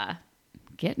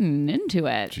 getting into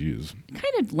it. Jeez, It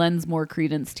kind of lends more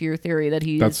credence to your theory that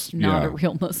he's not a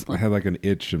real Muslim. I had like an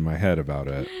itch in my head about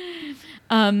it.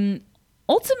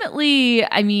 Ultimately,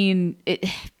 I mean,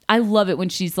 I love it when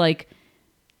she's like,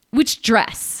 which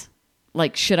dress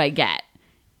like should I get?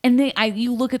 And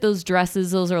you look at those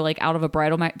dresses, those are like out of a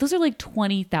bridal those are like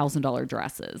 $20,000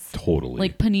 dresses. Totally.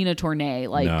 Like Panina Tournay,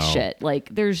 like shit. Like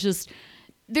there's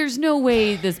no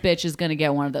way this bitch is going to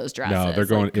get one of those dresses. No, they're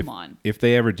going, like, come on. If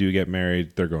they ever do get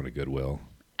married, they're going to Goodwill.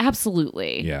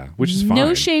 Absolutely. Yeah, which is fine.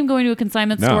 No shame going to a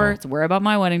consignment store to worry about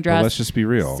my wedding dress. But let's just be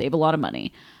real. Save a lot of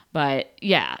money. But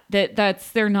yeah,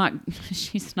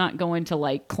 she's not going to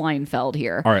like Kleinfeld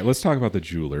here. All right, let's talk about the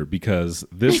jeweler because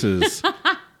this is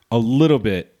a little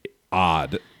bit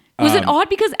odd. Was it odd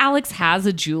because Alex has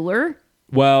a jeweler?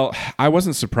 Well, I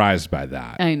wasn't surprised by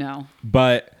that. I know.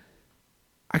 But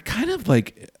I kind of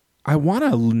I want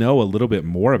to know a little bit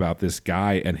more about this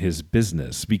guy and his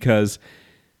business because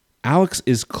Alex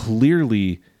is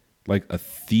clearly like a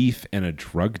thief and a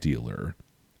drug dealer.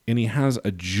 And he has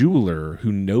a jeweler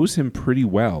who knows him pretty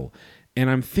well. And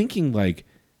I'm thinking like,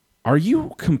 are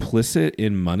you complicit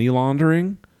in money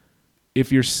laundering?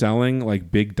 If you're selling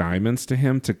like big diamonds to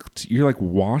him, you're like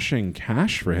washing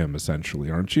cash for him essentially,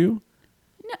 aren't you?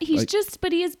 No,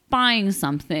 but he is buying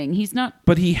something. He's not.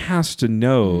 But he has to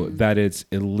know that it's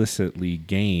illicitly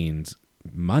gained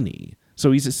money.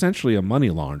 So he's essentially a money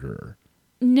launderer.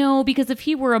 No, because if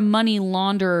he were a money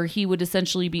launderer, he would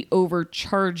essentially be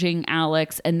overcharging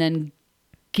Alex and then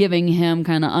giving him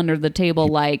kind of under the table,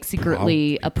 like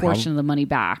secretly a portion of the money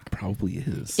back. Probably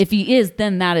is. If he is,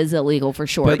 then that is illegal for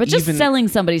sure. But just selling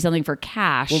somebody something for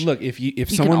cash. Well, look,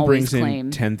 if someone brings in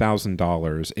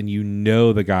 $10,000 and you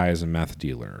know the guy is a meth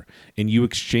dealer and you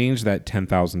exchange that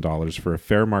 $10,000 for a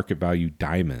fair market value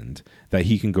diamond that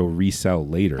he can go resell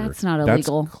later. That's not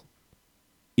illegal.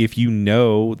 If you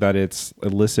know that it's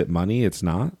illicit money, it's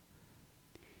not.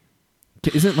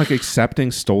 Isn't like accepting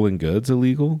stolen goods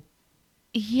illegal?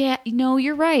 Yeah, no,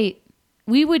 you're right.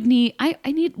 We would need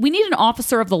we need an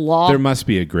officer of the law. There must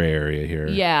be a gray area here.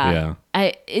 Yeah.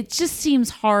 It just seems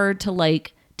hard to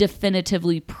like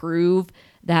definitively prove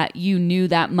that you knew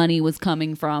that money was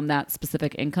coming from that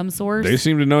specific income source. They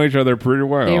seem to know each other pretty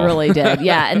well. They really did.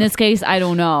 Yeah. In this case, I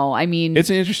don't know. I mean, it's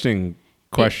an interesting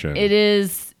question. It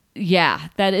is. Yeah,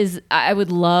 that is. I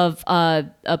would love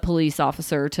a police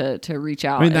officer to reach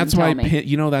out. I mean, that's why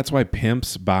that's why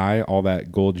pimps buy all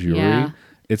that gold jewelry. Yeah.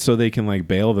 It's so they can like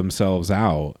bail themselves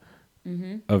out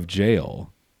of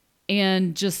jail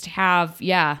and just have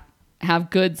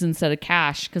goods instead of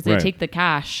cash because they take the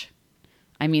cash.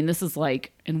 I mean, this is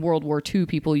like in World War II,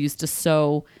 people used to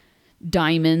sew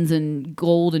diamonds and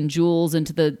gold and jewels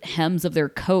into the hems of their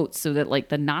coats so that like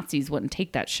the Nazis wouldn't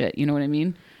take that shit. You know what I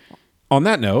mean? On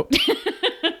that note,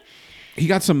 he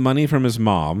got some money from his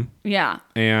mom. Yeah.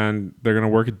 And they're going to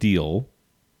work a deal.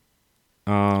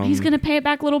 He's going to pay it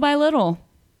back little by little.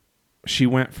 She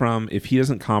went from, if he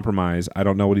doesn't compromise, I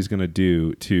don't know what he's going to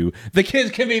do, to the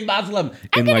kids can be Muslim.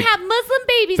 I can have Muslim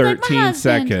babies 13 like my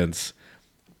husband. seconds.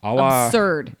 Allah.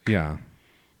 Absurd. Yeah.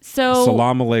 So,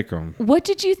 Salam alaikum. What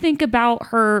did you think about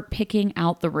her picking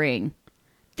out the ring?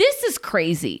 This is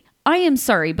crazy. I am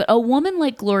sorry, but a woman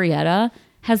like Glorietta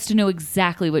has to know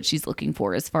exactly what she's looking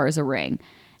for as far as a ring.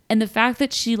 And the fact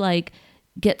that she like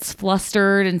gets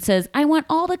flustered and says, I want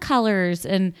all the colors,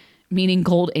 and meaning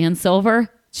gold and silver.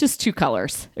 It's just 2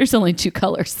 colors. There's only 2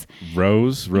 colors.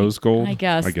 Rose gold. I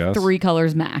guess 3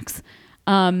 colors max.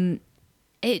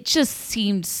 It just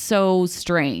seemed so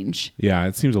strange. Yeah,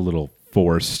 it seems a little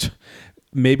forced.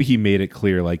 Maybe he made it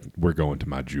clear, like, we're going to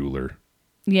my jeweler.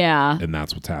 Yeah. And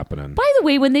that's what's happening. By the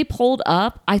way, when they pulled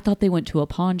up, I thought they went to a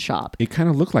pawn shop. It kind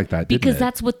of looked like that, didn't because it?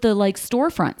 that's what the like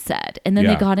storefront said. And then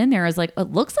they got in there. I was like,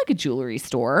 it looks like a jewelry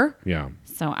store. Yeah.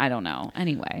 So I don't know.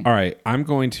 Anyway. All right. I'm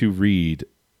going to read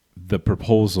the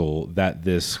proposal that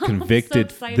this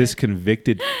convicted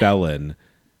felon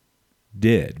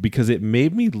did, because it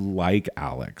made me like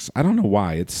Alex. I don't know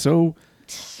why. It's so...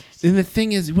 And the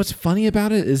thing is, what's funny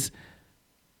about it is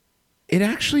it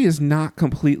actually is not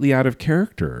completely out of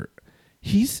character.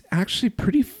 He's actually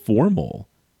pretty formal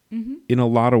in a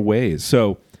lot of ways.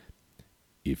 So,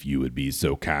 if you would be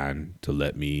so kind to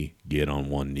let me get on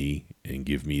one knee and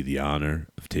give me the honor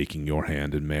of taking your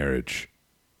hand in marriage.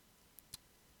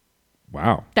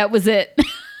 Wow. That was it.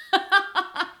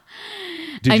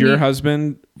 Did your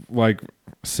husband like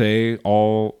say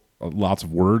lots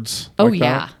of words? Oh, like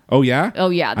yeah. That? Oh, yeah? Oh,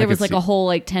 yeah. There was like a whole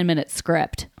like 10-minute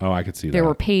script. Oh, I could see that. There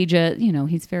were pages.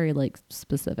 He's very like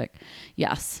specific.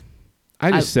 Yes.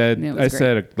 I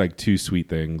said like 2 sweet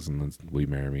things, and then will you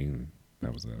marry me? And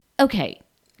that was it. Okay.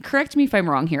 Correct me if I'm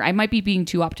wrong here. I might be being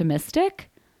too optimistic.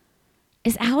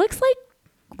 Is Alex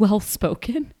like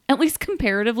well-spoken, at least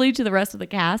comparatively to the rest of the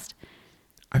cast?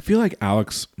 I feel like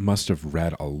Alex must have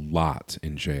read a lot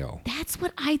in jail. That's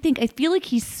what I think. I feel like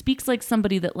he speaks like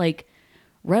somebody that like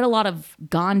read a lot of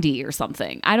Gandhi or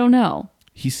something. I don't know.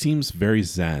 He seems very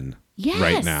zen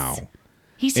right now.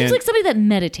 He seems like somebody that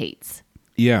meditates.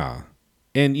 Yeah.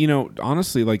 And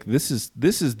honestly, like this is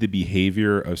the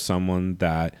behavior of someone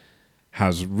that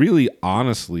has really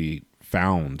honestly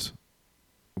found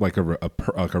like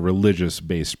a religious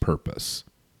based purpose.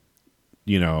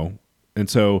 And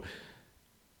so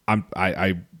I'm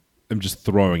just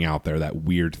throwing out there that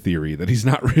weird theory that he's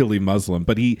not really Muslim,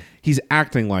 but he's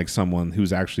acting like someone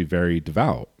who's actually very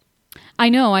devout. I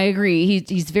know. I agree.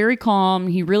 He's very calm.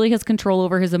 He really has control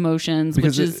over his emotions,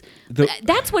 because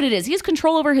that's what it is. He has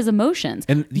control over his emotions,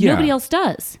 and nobody else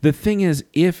does. The thing is,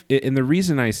 and the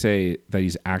reason I say that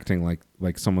he's acting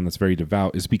like someone that's very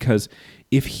devout is because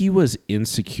if he was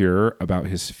insecure about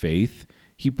his faith,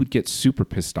 he would get super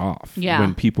pissed off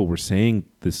when people were saying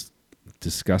this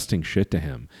disgusting shit to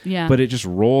him. Yeah. But it just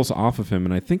rolls off of him,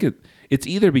 and I think it's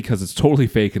either because it's totally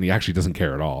fake and he actually doesn't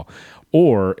care at all,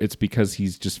 or it's because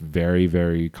he's just very,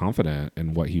 very confident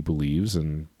in what he believes,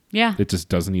 and it just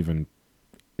doesn't even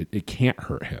it can't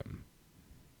hurt him.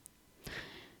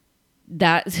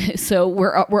 So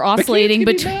we're oscillating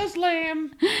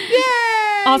between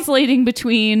oscillating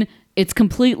between it's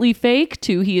completely fake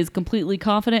to he is completely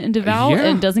confident and devout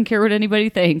and doesn't care what anybody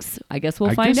thinks. I guess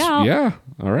we'll find out. Yeah.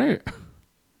 All right.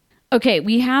 Okay,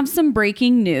 we have some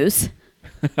breaking news.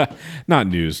 Not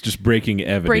news, just breaking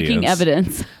evidence. Breaking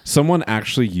evidence. Someone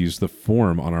actually used the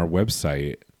form on our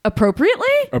website. Appropriately?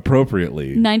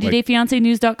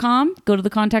 90dayfiancenews.com. Go to the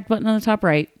contact button on the top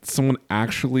right. Someone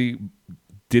actually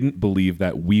didn't believe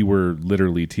that we were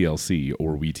literally TLC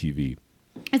or WeTV.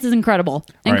 This is incredible.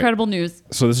 Incredible news.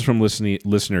 So this is from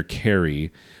listener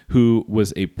Carrie, who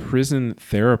was a prison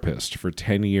therapist for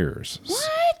 10 years.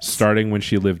 What? Starting when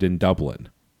she lived in Dublin.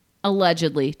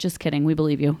 Allegedly. Just kidding. We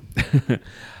believe you.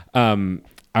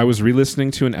 I was re-listening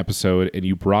to an episode, and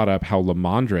you brought up how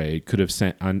Lamondre could have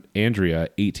sent Andrea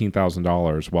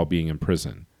 $18,000 while being in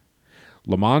prison.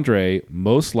 Lamondre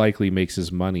most likely makes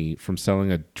his money from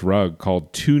selling a drug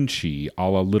called Tunchi a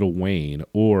la Lil Wayne,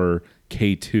 or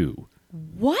K2.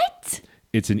 What?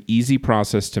 It's an easy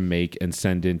process to make and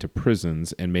send into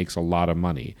prisons, and makes a lot of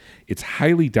money. It's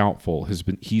highly doubtful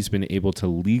he's been able to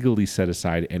legally set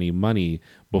aside any money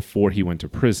before he went to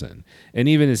prison. And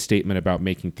even his statement about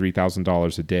making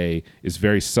 $3,000 a day is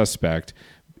very suspect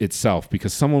itself,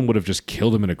 because someone would have just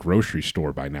killed him in a grocery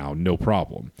store by now, no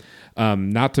problem.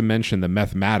 Not to mention the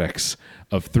mathematics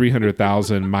of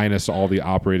 $300,000 minus all the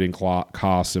operating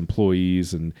costs,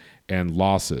 employees, and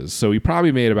losses. So he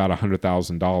probably made about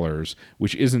 $100,000,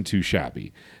 which isn't too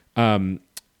shabby.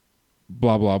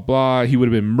 Blah, blah, blah. He would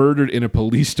have been murdered in a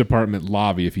police department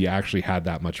lobby if he actually had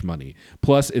that much money.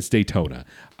 Plus, it's Daytona.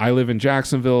 I live in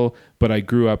Jacksonville, but I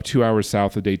grew up 2 hours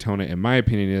south of Daytona. And my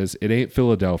opinion is it ain't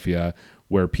Philadelphia,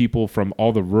 where people from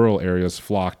all the rural areas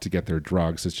flock to get their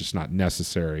drugs. It's just not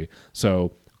necessary.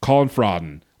 So, Colin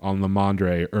Fraudin on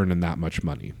Lamondre earning that much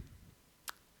money.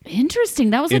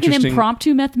 Interesting. That was like an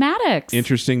impromptu mathematics.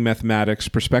 Interesting mathematics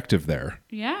perspective there.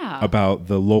 Yeah. About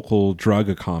the local drug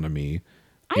economy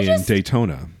in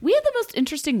Daytona. We have the most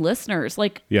interesting listeners.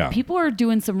 Like, people are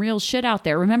doing some real shit out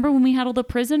there. Remember when we had all the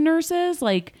prison nurses?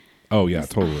 Like, oh, yeah,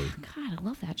 totally. God, I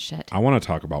love that shit. I want to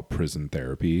talk about prison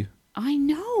therapy. I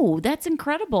know. That's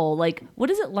incredible. Like, what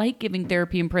is it like giving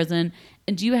therapy in prison?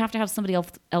 And do you have to have somebody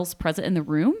else present in the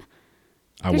room?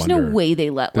 There's no way they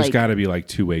let. There's got to be like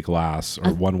two-way glass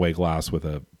or one-way glass with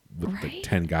like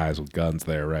 10 guys with guns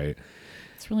there, right?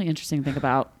 It's really interesting to think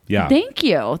about. Yeah. Thank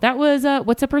you. That was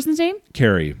what's that person's name?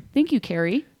 Carrie. Thank you,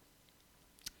 Carrie.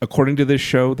 According to this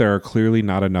show, there are clearly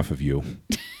not enough of you.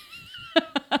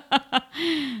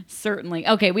 Certainly.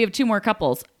 Okay, we have 2 more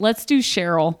couples. Let's do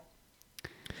Cheryl.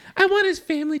 I want his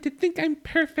family to think I'm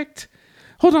perfect.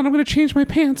 Hold on, I'm going to change my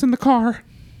pants in the car.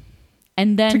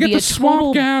 And then be a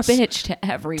total bitch to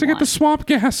everyone. To get the swamp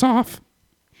gas off.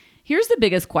 Here's the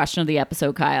biggest question of the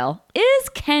episode, Kyle. Is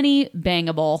Kenny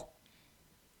bangable?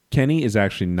 Kenny is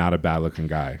actually not a bad-looking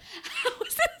guy.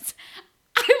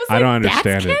 I don't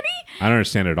understand it. Kenny? I don't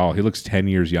understand it at all. He looks 10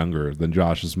 years younger than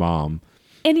Josh's mom.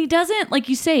 And he doesn't, like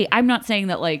you say, I'm not saying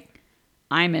that, like,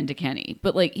 I'm into Kenny,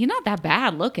 but, like, he's not that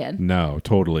bad looking. No,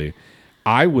 totally.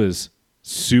 I was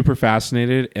super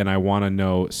fascinated, and I want to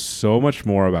know so much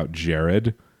more about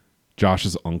Jared,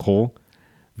 Josh's uncle,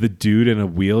 the dude in a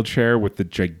wheelchair with the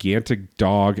gigantic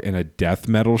dog and a death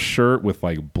metal shirt with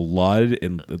like blood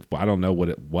and I don't know what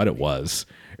it was.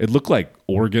 It looked like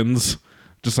organs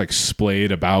just like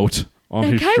splayed about on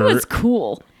his shirt. That guy was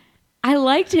cool. I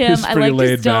liked him. I liked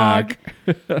his dog.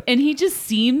 And he just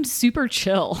seemed super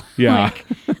chill. Yeah.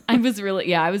 Like, I was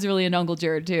really into Uncle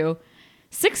Jared too.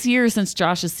 6 years since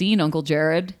Josh has seen Uncle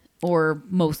Jared or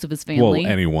most of his family.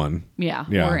 Well, anyone. Yeah.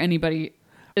 Or anybody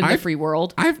in the free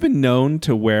world. I've been known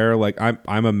to wear like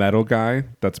I'm a metal guy.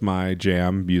 That's my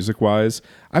jam music wise.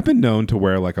 I've been known to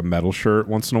wear like a metal shirt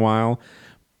once in a while,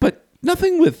 but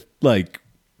nothing with like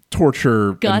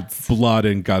torture, guts, and blood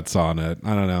and guts on it.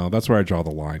 I don't know. That's where I draw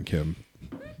the line, Kim.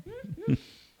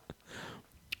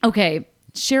 Okay.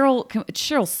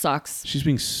 Cheryl sucks. She's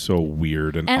being so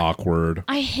weird and awkward.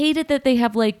 I hate it that they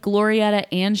have like Glorietta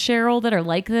and Cheryl that are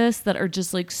like this, that are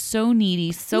just like so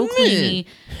needy, so clingy,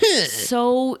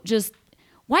 so just.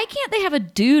 Why can't they have a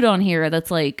dude on here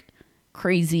that's like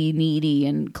crazy, needy,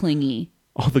 and clingy?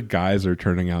 All the guys are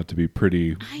turning out to be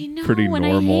pretty normal, and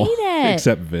I hate it.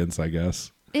 Except Vince, I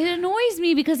guess. It annoys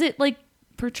me because it like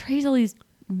portrays all these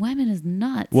women as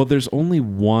nuts. Well, there's only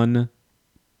one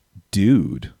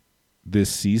dude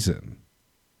this season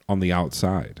on the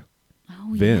outside. Oh,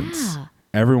 Vince. Yeah.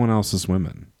 Everyone else is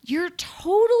women. You're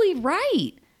totally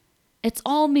right. It's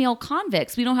all male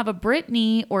convicts. We don't have a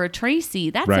Brittany or a Tracy.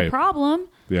 That's a problem.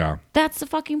 Yeah. That's the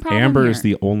fucking problem. Amber here. is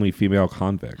the only female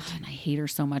convict. And I hate her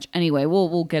so much. Anyway,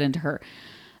 we'll get into her.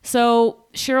 So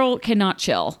Cheryl cannot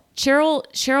chill.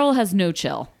 Cheryl has no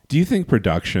chill. Do you think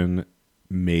production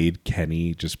made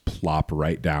Kenny just plop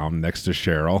right down next to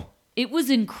Cheryl? It was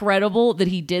incredible that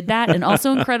he did that, and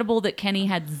also incredible that Kenny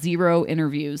had 0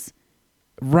 interviews.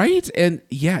 Right? And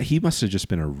yeah, he must have just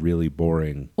been a really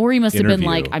boring Or he must have been interview.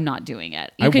 like, I'm not doing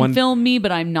it. You can film me,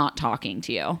 but I'm not talking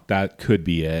to you. That could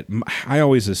be it. I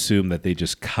always assume that they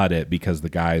just cut it because the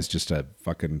guy is just a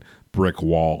fucking brick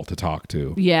wall to talk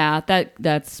to. Yeah,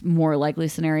 that's more likely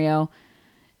scenario.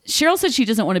 Cheryl said she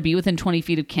doesn't want to be within 20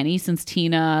 feet of Kenny since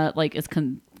Tina like is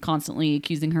constantly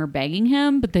accusing her of begging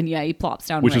him. But then, he plops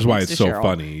down. Which right is why next it's to so Cheryl.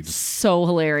 funny. So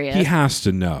hilarious. He has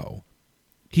to know.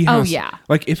 He has,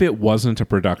 like, if it wasn't a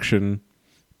production,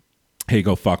 hey,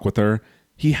 go fuck with her,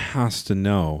 he has to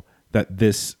know that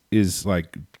this is,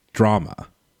 like, drama.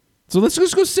 So let's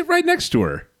just go sit right next to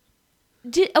her.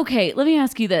 Okay, let me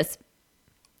ask you this.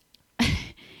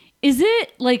 Is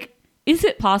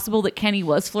it possible that Kenny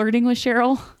was flirting with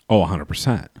Cheryl? Oh,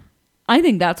 100%. I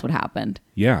think that's what happened.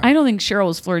 Yeah. I don't think Cheryl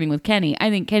was flirting with Kenny. I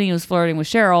think Kenny was flirting with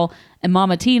Cheryl, and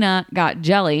Mama Tina got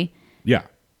jelly. Yeah.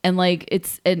 And like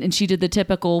and she did the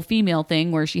typical female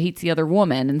thing where she hates the other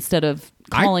woman instead of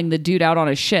calling the dude out on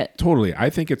his shit. Totally.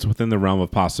 I think it's within the realm of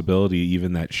possibility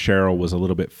even that Cheryl was a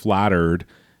little bit flattered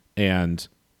and,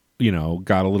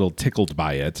 got a little tickled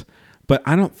by it. But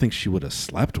I don't think she would have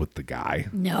slept with the guy.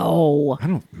 No.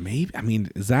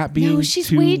 Is that being No,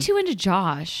 she's way too into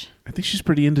Josh. I think she's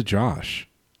pretty into Josh.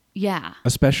 Yeah.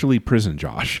 Especially prison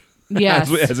Josh.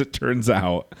 Yes. as it turns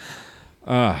out.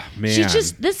 Man. She's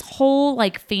just, this whole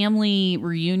like family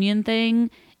reunion thing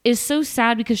is so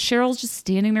sad because Cheryl's just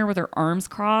standing there with her arms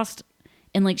crossed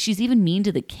and like she's even mean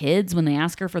to the kids when they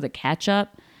ask her for the ketchup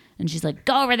and she's like,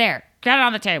 go over there, get it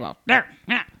on the table. There,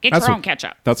 get your own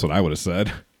ketchup. That's what I would have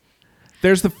said.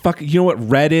 There's the fucking... You know what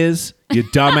red is? You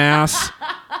dumbass.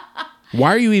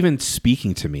 Why are you even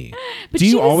speaking to me? Do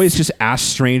you always just ask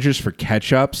strangers for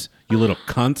ketchups? You little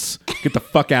cunts. Get the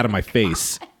fuck out of my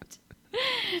face.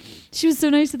 She was so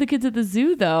nice to the kids at the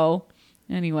zoo, though.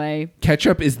 Anyway.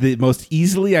 Ketchup is the most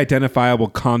easily identifiable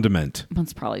condiment.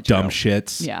 That's probably true. Dumb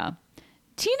shits. Yeah.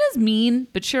 Tina's mean,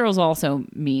 but Cheryl's also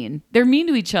mean. They're mean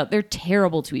to each other. They're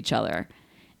terrible to each other.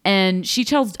 And she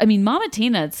tells, Mama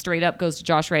Tina straight up goes to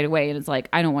Josh right away and is like,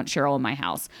 I don't want Cheryl in my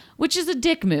house, which is a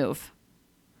dick move.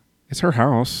 It's her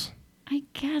house. I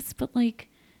guess, but like,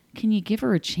 can you give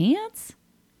her a chance?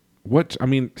 What?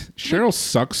 Cheryl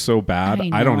sucks so bad.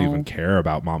 I don't even care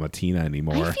about Mama Tina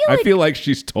anymore. I feel like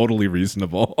she's totally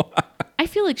reasonable. I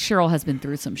feel like Cheryl has been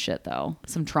through some shit, though.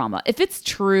 Some trauma. If it's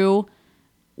true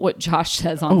what Josh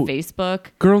says on Facebook.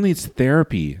 Girl needs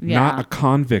therapy, not a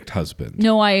convict husband.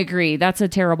 No, I agree. That's a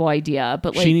terrible idea.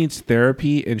 But like, she needs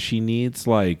therapy, and she needs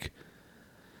like...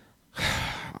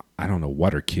 I don't know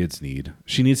what her kids need.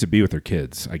 She needs to be with her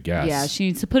kids, I guess. Yeah, she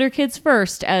needs to put her kids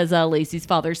first, as Lacey's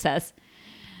father says.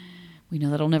 We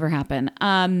know that'll never happen.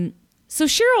 So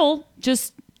Cheryl,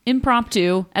 just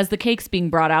impromptu, as the cake's being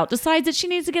brought out, decides that she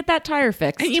needs to get that tire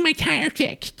fixed. I need my tire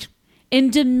fixed.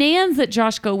 And demands that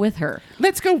Josh go with her.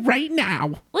 Let's go right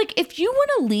now. Like, if you want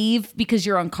to leave because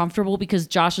you're uncomfortable because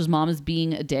Josh's mom is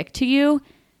being a dick to you,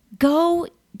 go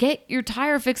get your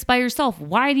tire fixed by yourself.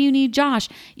 Why do you need Josh?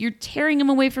 You're tearing him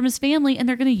away from his family, and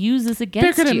they're going to use this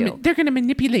against you. They're going to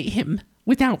manipulate him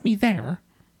without me there.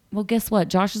 Well, guess what?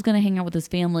 Josh is going to hang out with his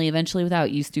family eventually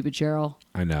without you, stupid Cheryl.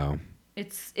 I know.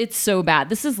 It's so bad.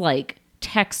 This is like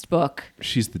textbook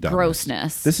She's the dumbest.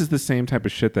 Grossness. This is the same type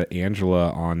of shit that Angela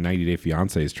on 90 Day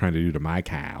Fiancé is trying to do to my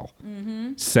Kyle.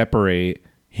 Mm-hmm. Separate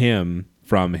him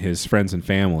from his friends and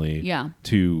family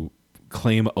to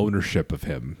claim ownership of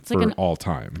him for like all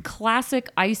time. Classic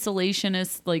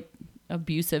isolationist, like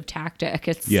abusive tactic.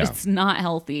 It's not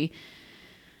healthy.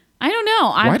 I don't know.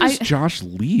 Why does Josh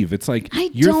leave? It's like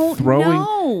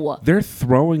know. They're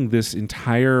throwing this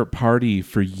entire party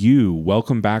for you.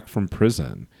 Welcome back from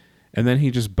prison. And then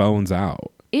he just bones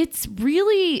out. It's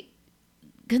really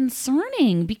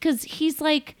concerning because he's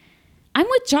like, I'm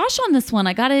with Josh on this one,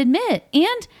 I got to admit.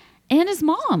 And his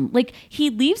mom. Like, he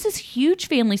leaves this huge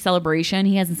family celebration.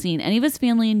 He hasn't seen any of his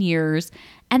family in years.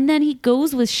 And then he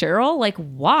goes with Cheryl. Like,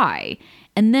 why?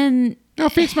 And then... Go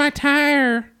fix my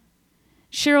tire.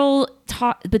 Cheryl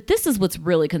but this is what's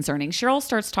really concerning. Cheryl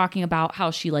starts talking about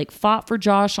how she like fought for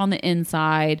Josh on the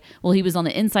inside. Well, he was on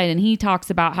the inside, and he talks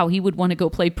about how he would want to go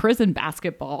play prison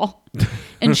basketball.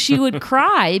 And she would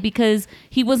cry because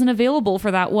he wasn't available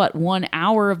for that, 1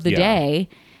 hour of the day.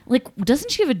 Like,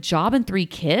 doesn't she have a job and 3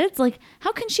 kids? Like,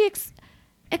 how can she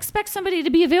expect somebody to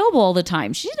be available all the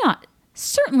time?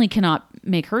 Certainly cannot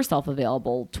make herself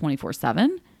available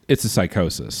 24/7. It's a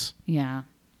psychosis. Yeah.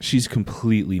 She's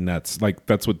completely nuts. Like,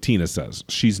 that's what Tina says.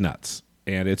 She's nuts.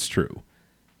 And it's true.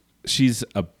 She's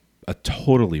a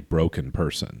totally broken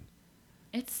person.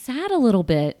 It's sad a little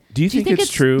bit. Do you think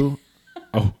it's true?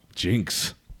 Oh,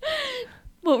 jinx.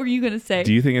 What were you going to say?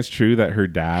 Do you think it's true that her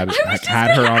dad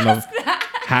had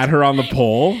her on the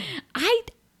pole? I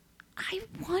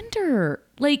wonder.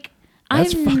 Like,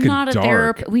 That's I'm not a dark.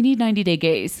 therapist. We need 90 Day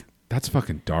Gays. That's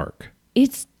fucking dark.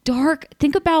 It's dark.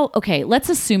 Think about, okay, let's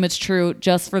assume it's true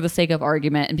just for the sake of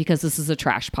argument and because this is a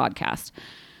trash podcast.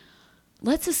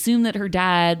 Let's assume that her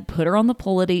dad put her on the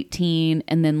pole at 18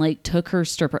 and then like took her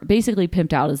stripper, basically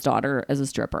pimped out his daughter as a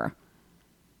stripper.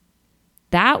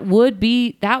 That would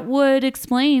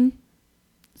explain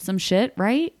some shit,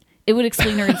 right? It would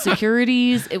explain her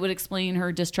insecurities. It would explain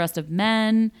her distrust of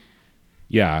men.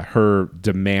 Yeah, her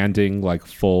demanding like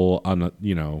full,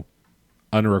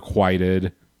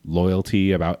 unrequited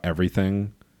loyalty about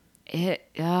everything.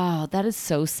 That is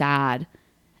so sad.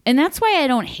 And that's why I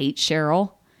don't hate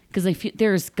Cheryl, because I feel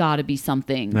there's got to be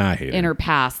something in her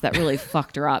past that really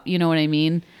fucked her up. You know what I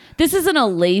mean? This isn't a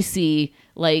Lacey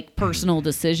like personal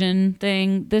decision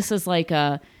thing. This is like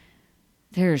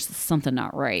there's something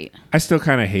not right. I still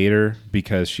kind of hate her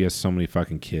because she has so many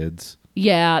fucking kids.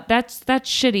 Yeah, that's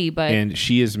shitty, and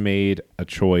she has made a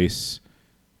choice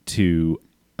to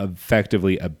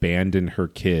effectively abandon her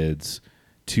kids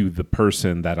to the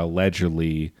person that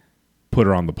allegedly put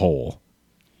her on the pole.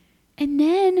 And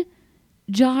then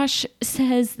Josh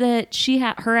says that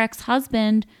her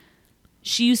ex-husband,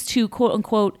 she used to quote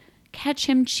unquote catch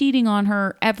him cheating on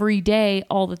her every day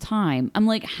all the time. I'm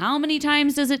like, how many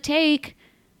times does it take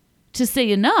to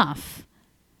say enough?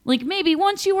 Like, maybe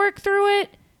once you work through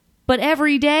it, but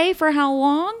every day for how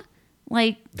long?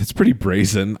 Like, that's pretty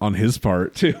brazen on his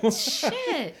part too.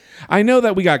 Shit. I know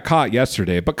that we got caught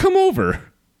yesterday, but come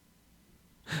over.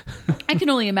 I can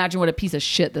only imagine what a piece of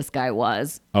shit this guy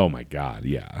was. Oh my God,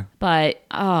 yeah. But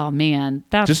oh man,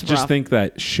 that's just rough. think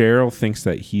that Cheryl thinks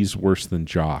that he's worse than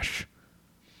Josh.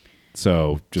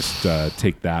 So just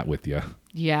take that with you.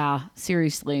 Yeah,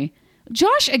 seriously.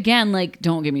 Josh, again, like,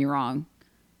 don't get me wrong.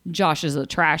 Josh is a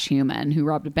trash human who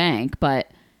robbed a bank,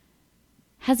 but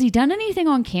has he done anything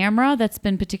on camera that's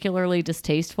been particularly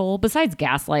distasteful besides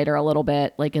gaslight her a little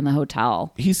bit, like in the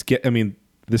hotel?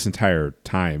 This entire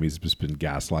time he's just been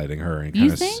gaslighting her and You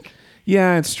kind of think?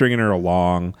 Yeah, and stringing her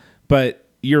along. But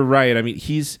you're right. I mean,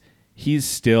 he's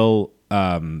still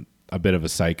a bit of a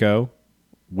psycho,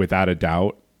 without a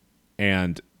doubt,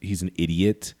 and he's an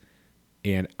idiot.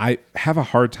 And I have a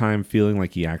hard time feeling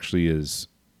like he actually is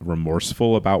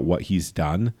remorseful about what he's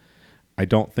done. I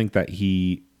don't think that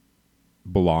he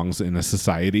belongs in a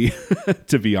society,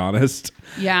 to be honest.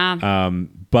 Yeah.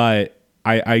 But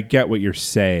I get what you're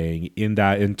saying in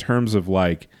that, in terms of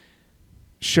like,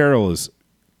 Cheryl is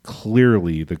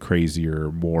clearly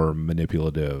the more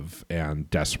manipulative and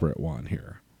desperate one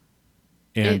here.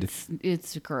 And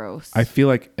it's gross. I feel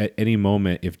like at any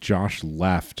moment, if Josh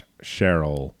left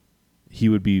Cheryl, he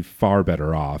would be far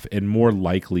better off and more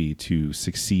likely to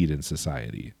succeed in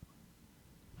society.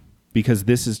 Because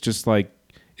this is just like,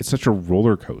 it's such a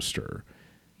roller coaster.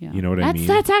 Yeah. You know what I mean?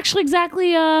 That's actually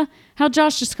exactly how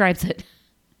Josh describes it.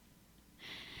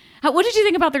 What did you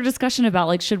think about their discussion about,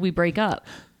 like, should we break up?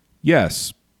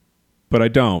 Yes, but I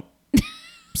don't.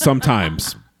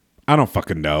 Sometimes. I don't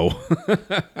fucking know.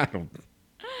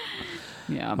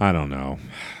 Yeah. I don't know.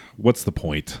 What's the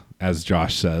point, as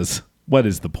Josh says? What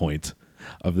is the point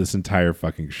of this entire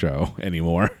fucking show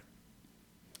anymore?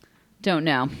 Don't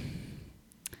know.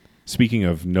 Speaking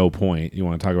of no point, you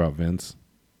want to talk about Vince?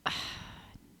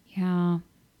 Yeah.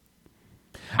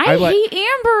 I hate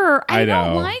Amber. I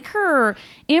don't like her.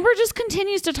 Amber just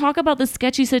continues to talk about the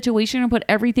sketchy situation and put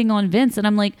everything on Vince. And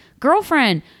I'm like,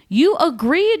 girlfriend, you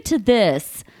agreed to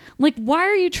this. Like, why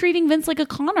are you treating Vince like a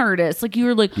con artist? Like, you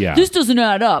were like, this doesn't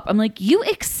add up. I'm like, you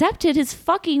accepted his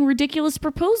fucking ridiculous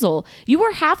proposal. You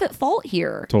were half at fault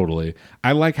here. Totally.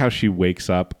 I like how she wakes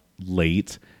up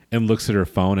late and looks at her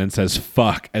phone and says,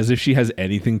 fuck, as if she has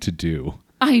anything to do.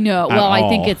 I know. Well, I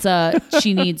think it's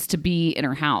she needs to be in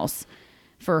her house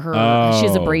for her. She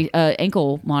has a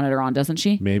ankle monitor on, doesn't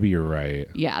she? Maybe you're right.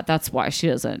 Yeah, that's why she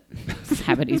doesn't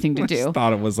have anything to do. I just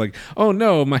thought it was like, oh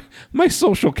no, my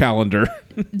social calendar.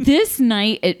 This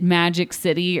night at Magic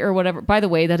City or whatever. By the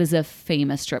way, that is a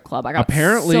famous strip club. I got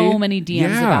apparently so many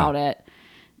DMs about it.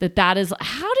 That is,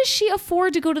 how does she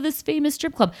afford to go to this famous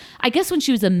strip club? I guess when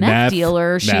she was a meth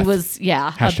dealer, she was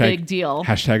a big deal.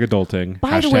 Hashtag adulting.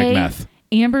 By the way, meth.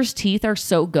 Amber's teeth are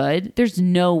so good. There's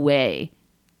no way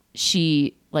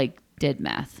she did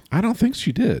meth. I don't think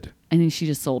she did. I think she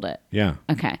just sold it. Yeah.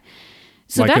 Okay.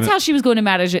 So that's how she was going to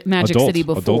Magic City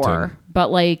before. Adulting.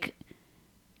 But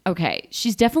okay,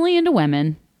 she's definitely into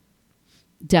women.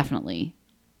 Definitely.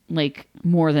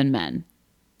 More than men,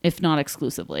 if not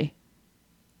exclusively.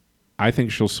 I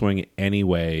think she'll swing any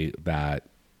way that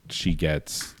she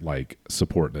gets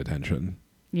support and attention.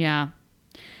 Yeah.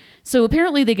 So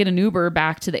apparently they get an Uber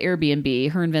back to the Airbnb,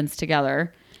 her and Vince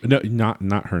together. No,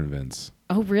 not her and Vince.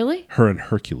 Oh, really? Her and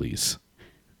Hercules.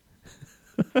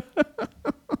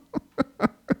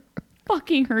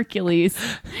 Fucking Hercules.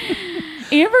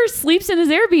 Amber sleeps in his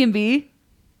Airbnb.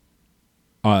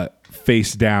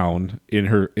 Face down in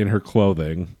her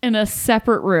clothing. In a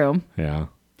separate room. Yeah.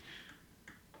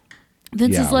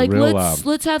 Vince is like,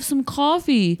 let's have some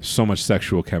coffee. So much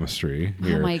sexual chemistry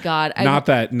here. Oh my God. Not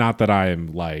that I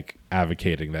am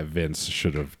advocating that Vince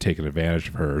should have taken advantage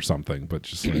of her or something, but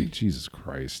just Jesus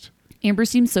Christ. Amber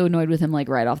seems so annoyed with him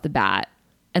right off the bat.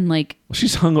 And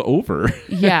she's hung over.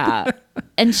 Yeah.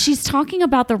 And she's talking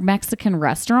about the Mexican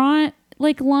restaurant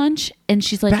lunch, and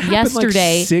she's like, that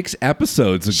yesterday, 6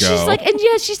 episodes ago. She's like, and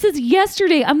yes, she says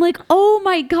yesterday. I'm like, oh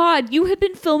my God, you had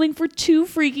been filming for 2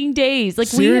 freaking days.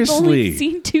 Seriously, we have only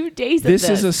seen 2 days of this.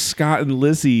 This is a Scott and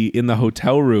Lizzie in the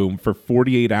hotel room for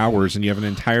 48 hours, and you have an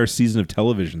entire season of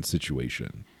television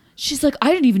situation. She's like,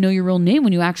 I didn't even know your real name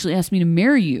when you actually asked me to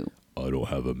marry you. I don't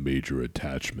have a major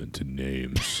attachment to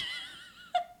names.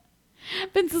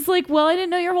 Vince is like, well, I didn't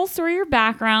know your whole story, your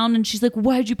background. And she's like,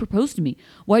 why did you propose to me?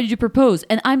 Why did you propose?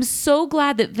 And I'm so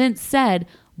glad that Vince said,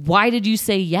 why did you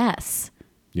say yes?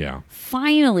 Yeah.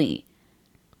 Finally,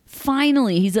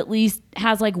 he's at least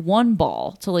has one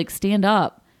ball to stand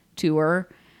up to her.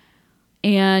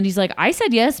 And he's like, I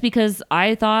said yes because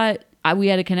I thought we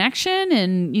had a connection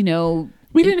and,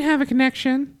 We didn't have a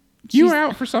connection. You were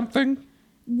out for something.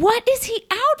 What is he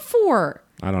out for?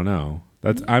 I don't know.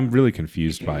 I'm really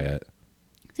confused by it.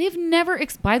 They've never,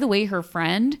 by the way, her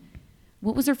friend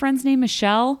what was her friend's name?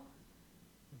 Michelle?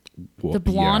 Well, The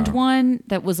blonde yeah. one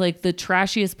that was like the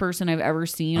trashiest person I've ever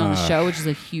seen on the show, which is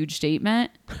a huge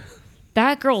statement.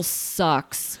 That girl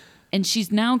sucks. And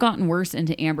she's now gotten worse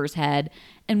into Amber's head.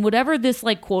 And whatever this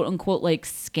like quote unquote like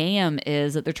scam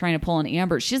is that they're trying to pull on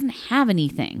Amber, she doesn't have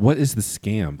anything. What is the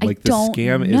scam? I Like the don't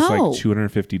scam is know. like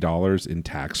 $250 in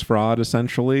tax fraud,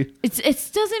 essentially.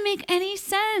 It doesn't make any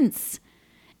sense.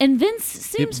 And Vince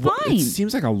seems fine. It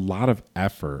seems like a lot of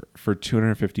effort for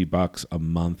 $250 a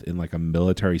month in like a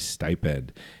military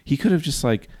stipend. He could have just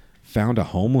like found a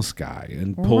homeless guy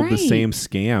and pulled the Right. same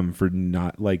scam for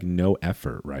not like no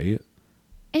effort, right?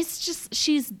 It's just,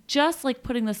 she's just like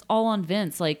putting this all on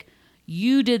Vince. Like,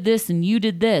 you did this and you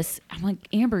did this. I'm like,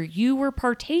 Amber, you were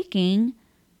partaking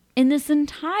in this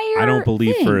entire I don't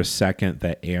believe thing. for a second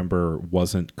that Amber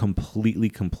wasn't completely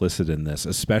complicit in this,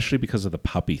 especially because of the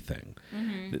puppy thing.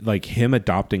 Like him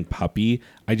adopting Puppy,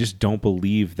 I just don't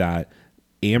believe that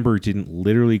Amber didn't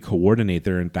literally coordinate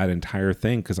that entire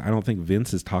thing, because I don't think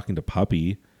Vince is talking to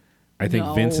Puppy. I think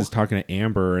No. Vince is talking to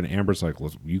Amber, and Amber's like,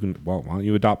 well, why don't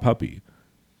you adopt Puppy?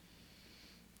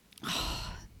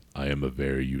 I am a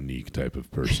very unique type of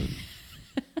person.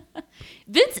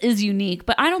 Vince is unique,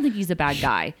 but I don't think he's a bad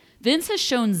guy. Vince has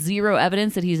shown zero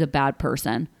evidence that he's a bad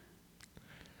person.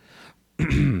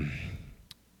 Do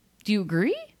you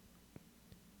agree?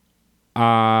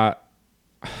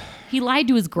 He lied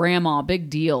to his grandma. Big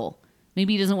deal.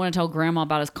 Maybe he doesn't want to tell grandma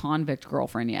about his convict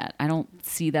girlfriend yet. I don't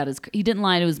see that as... He didn't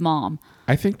lie to his mom.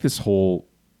 I think this whole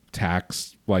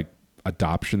tax like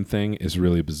adoption thing is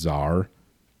really bizarre,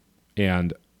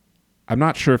 and I'm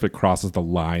not sure if it crosses the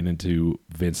line into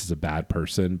Vince is a bad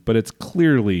person, but it's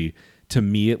clearly, to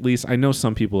me at least, I know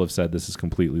some people have said this is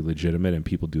completely legitimate and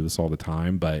people do this all the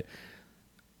time, but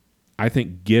I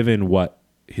think given what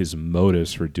his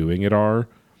motives for doing it are,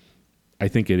 I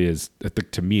think it is,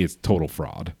 to me, it's total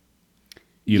fraud.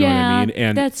 You know what I mean?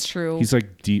 And that's true. He's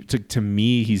like, to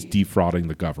me, he's defrauding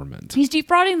the government. He's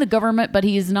defrauding the government, but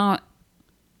he is not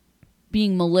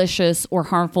being malicious or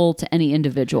harmful to any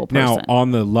individual person. Now,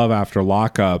 on the Love After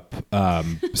Lockup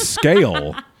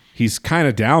scale, he's kind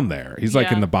of down there. He's like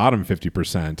Yeah. in the bottom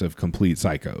 50% of complete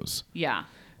psychos. Yeah.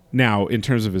 Now, in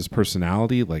terms of his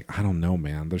personality, like, I don't know,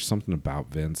 man. There's something about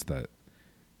Vince that...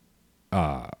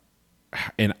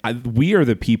 we are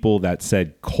the people that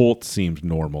said Colt seemed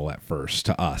normal at first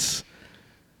to us.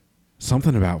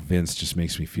 Something about Vince just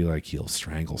makes me feel like he'll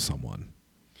strangle someone.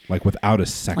 Like without a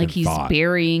second Like he's thought.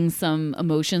 burying some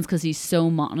emotions because he's so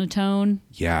monotone.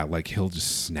 Yeah, like he'll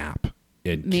just snap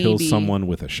and Maybe. kill someone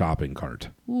with a shopping cart.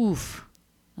 Oof.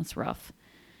 That's rough.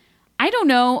 I don't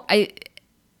know.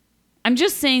 I'm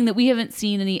just saying that we haven't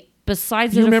seen any,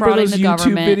 besides You the remember defrauding those the YouTube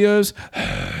government.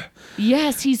 videos?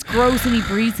 Yes, he's gross and he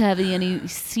breathes heavy and he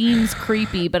seems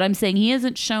creepy, but I'm saying he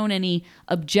hasn't shown any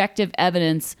objective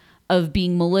evidence of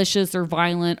being malicious or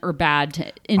violent or bad to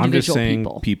individual I'm just saying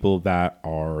people. that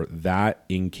are that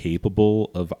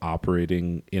incapable of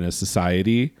operating in a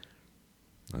society.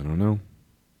 I don't know.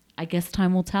 I guess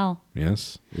time will tell.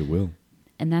 Yes, it will.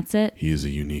 And that's it. He is a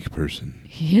unique person.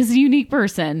 He is a unique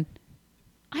person.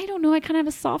 I don't know. I kind of have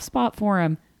a soft spot for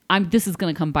him. This is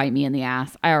going to come bite me in the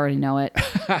ass. I already know it.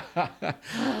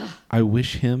 I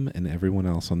wish him and everyone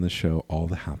else on this show all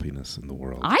the happiness in the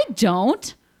world. I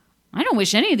don't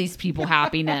wish any of these people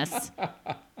happiness.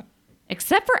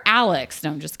 Except for Alex.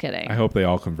 No, I'm just kidding. I hope they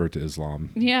all convert to Islam.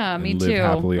 Yeah, me live too.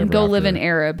 happily And ever go live in after.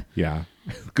 Arab. Yeah.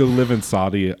 Go live in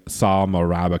Saudi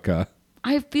Arabica.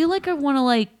 I feel like I want to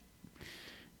like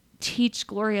teach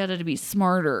Glorietta to be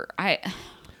smarter.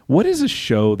 What is a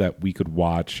show that we could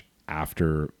watch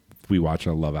after we watch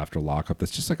a Love After Lockup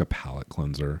that's just like a palate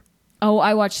cleanser?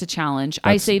 I watched The Challenge. I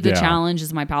That's- save The yeah. Challenge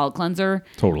as my palate cleanser.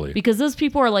 Totally. Because those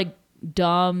people are like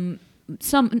dumb.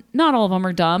 Not all of them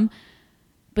are dumb,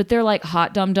 but they're like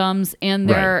hot dum-dums and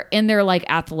they're like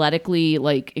athletically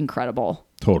like incredible.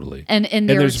 Totally. And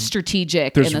they're there's-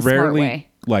 strategic There's in a smart rarely way.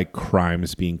 like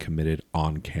crimes being committed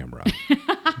on camera.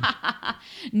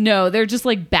 No, they're just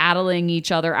like battling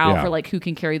each other out Yeah. for like who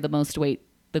can carry the most weight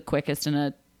the quickest in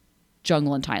a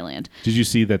jungle in Thailand. Did you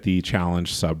see that the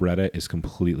Challenge subreddit is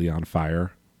completely on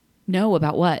fire? No,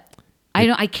 about what? I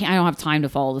don't have time to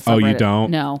follow the subreddit. Oh, you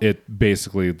don't? No. It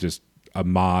basically just a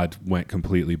mod went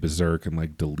completely berserk and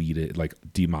like deleted, like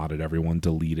demodded everyone,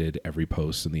 deleted every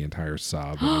post in the entire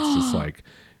sub. And it's just like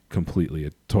completely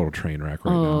a total train wreck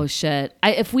right now. Oh shit.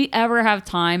 If we ever have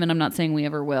time, and I'm not saying we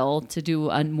ever will, to do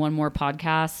one more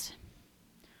podcast,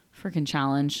 freaking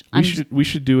challenge. We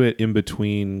should do it in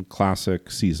between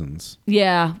classic seasons.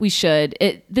 Yeah, we should.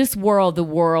 This War of the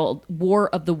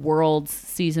Worlds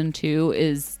season 2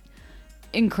 is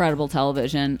incredible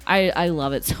television. I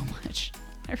love it so much.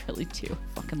 I really do.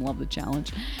 Fucking love the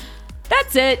challenge.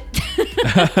 That's it.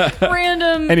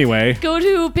 Random. Anyway. Go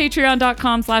to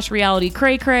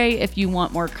patreon.com/realitycraycray if you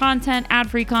want more content,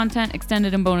 ad-free content,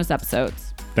 extended and bonus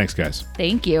episodes. Thanks, guys.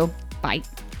 Thank you. Bye.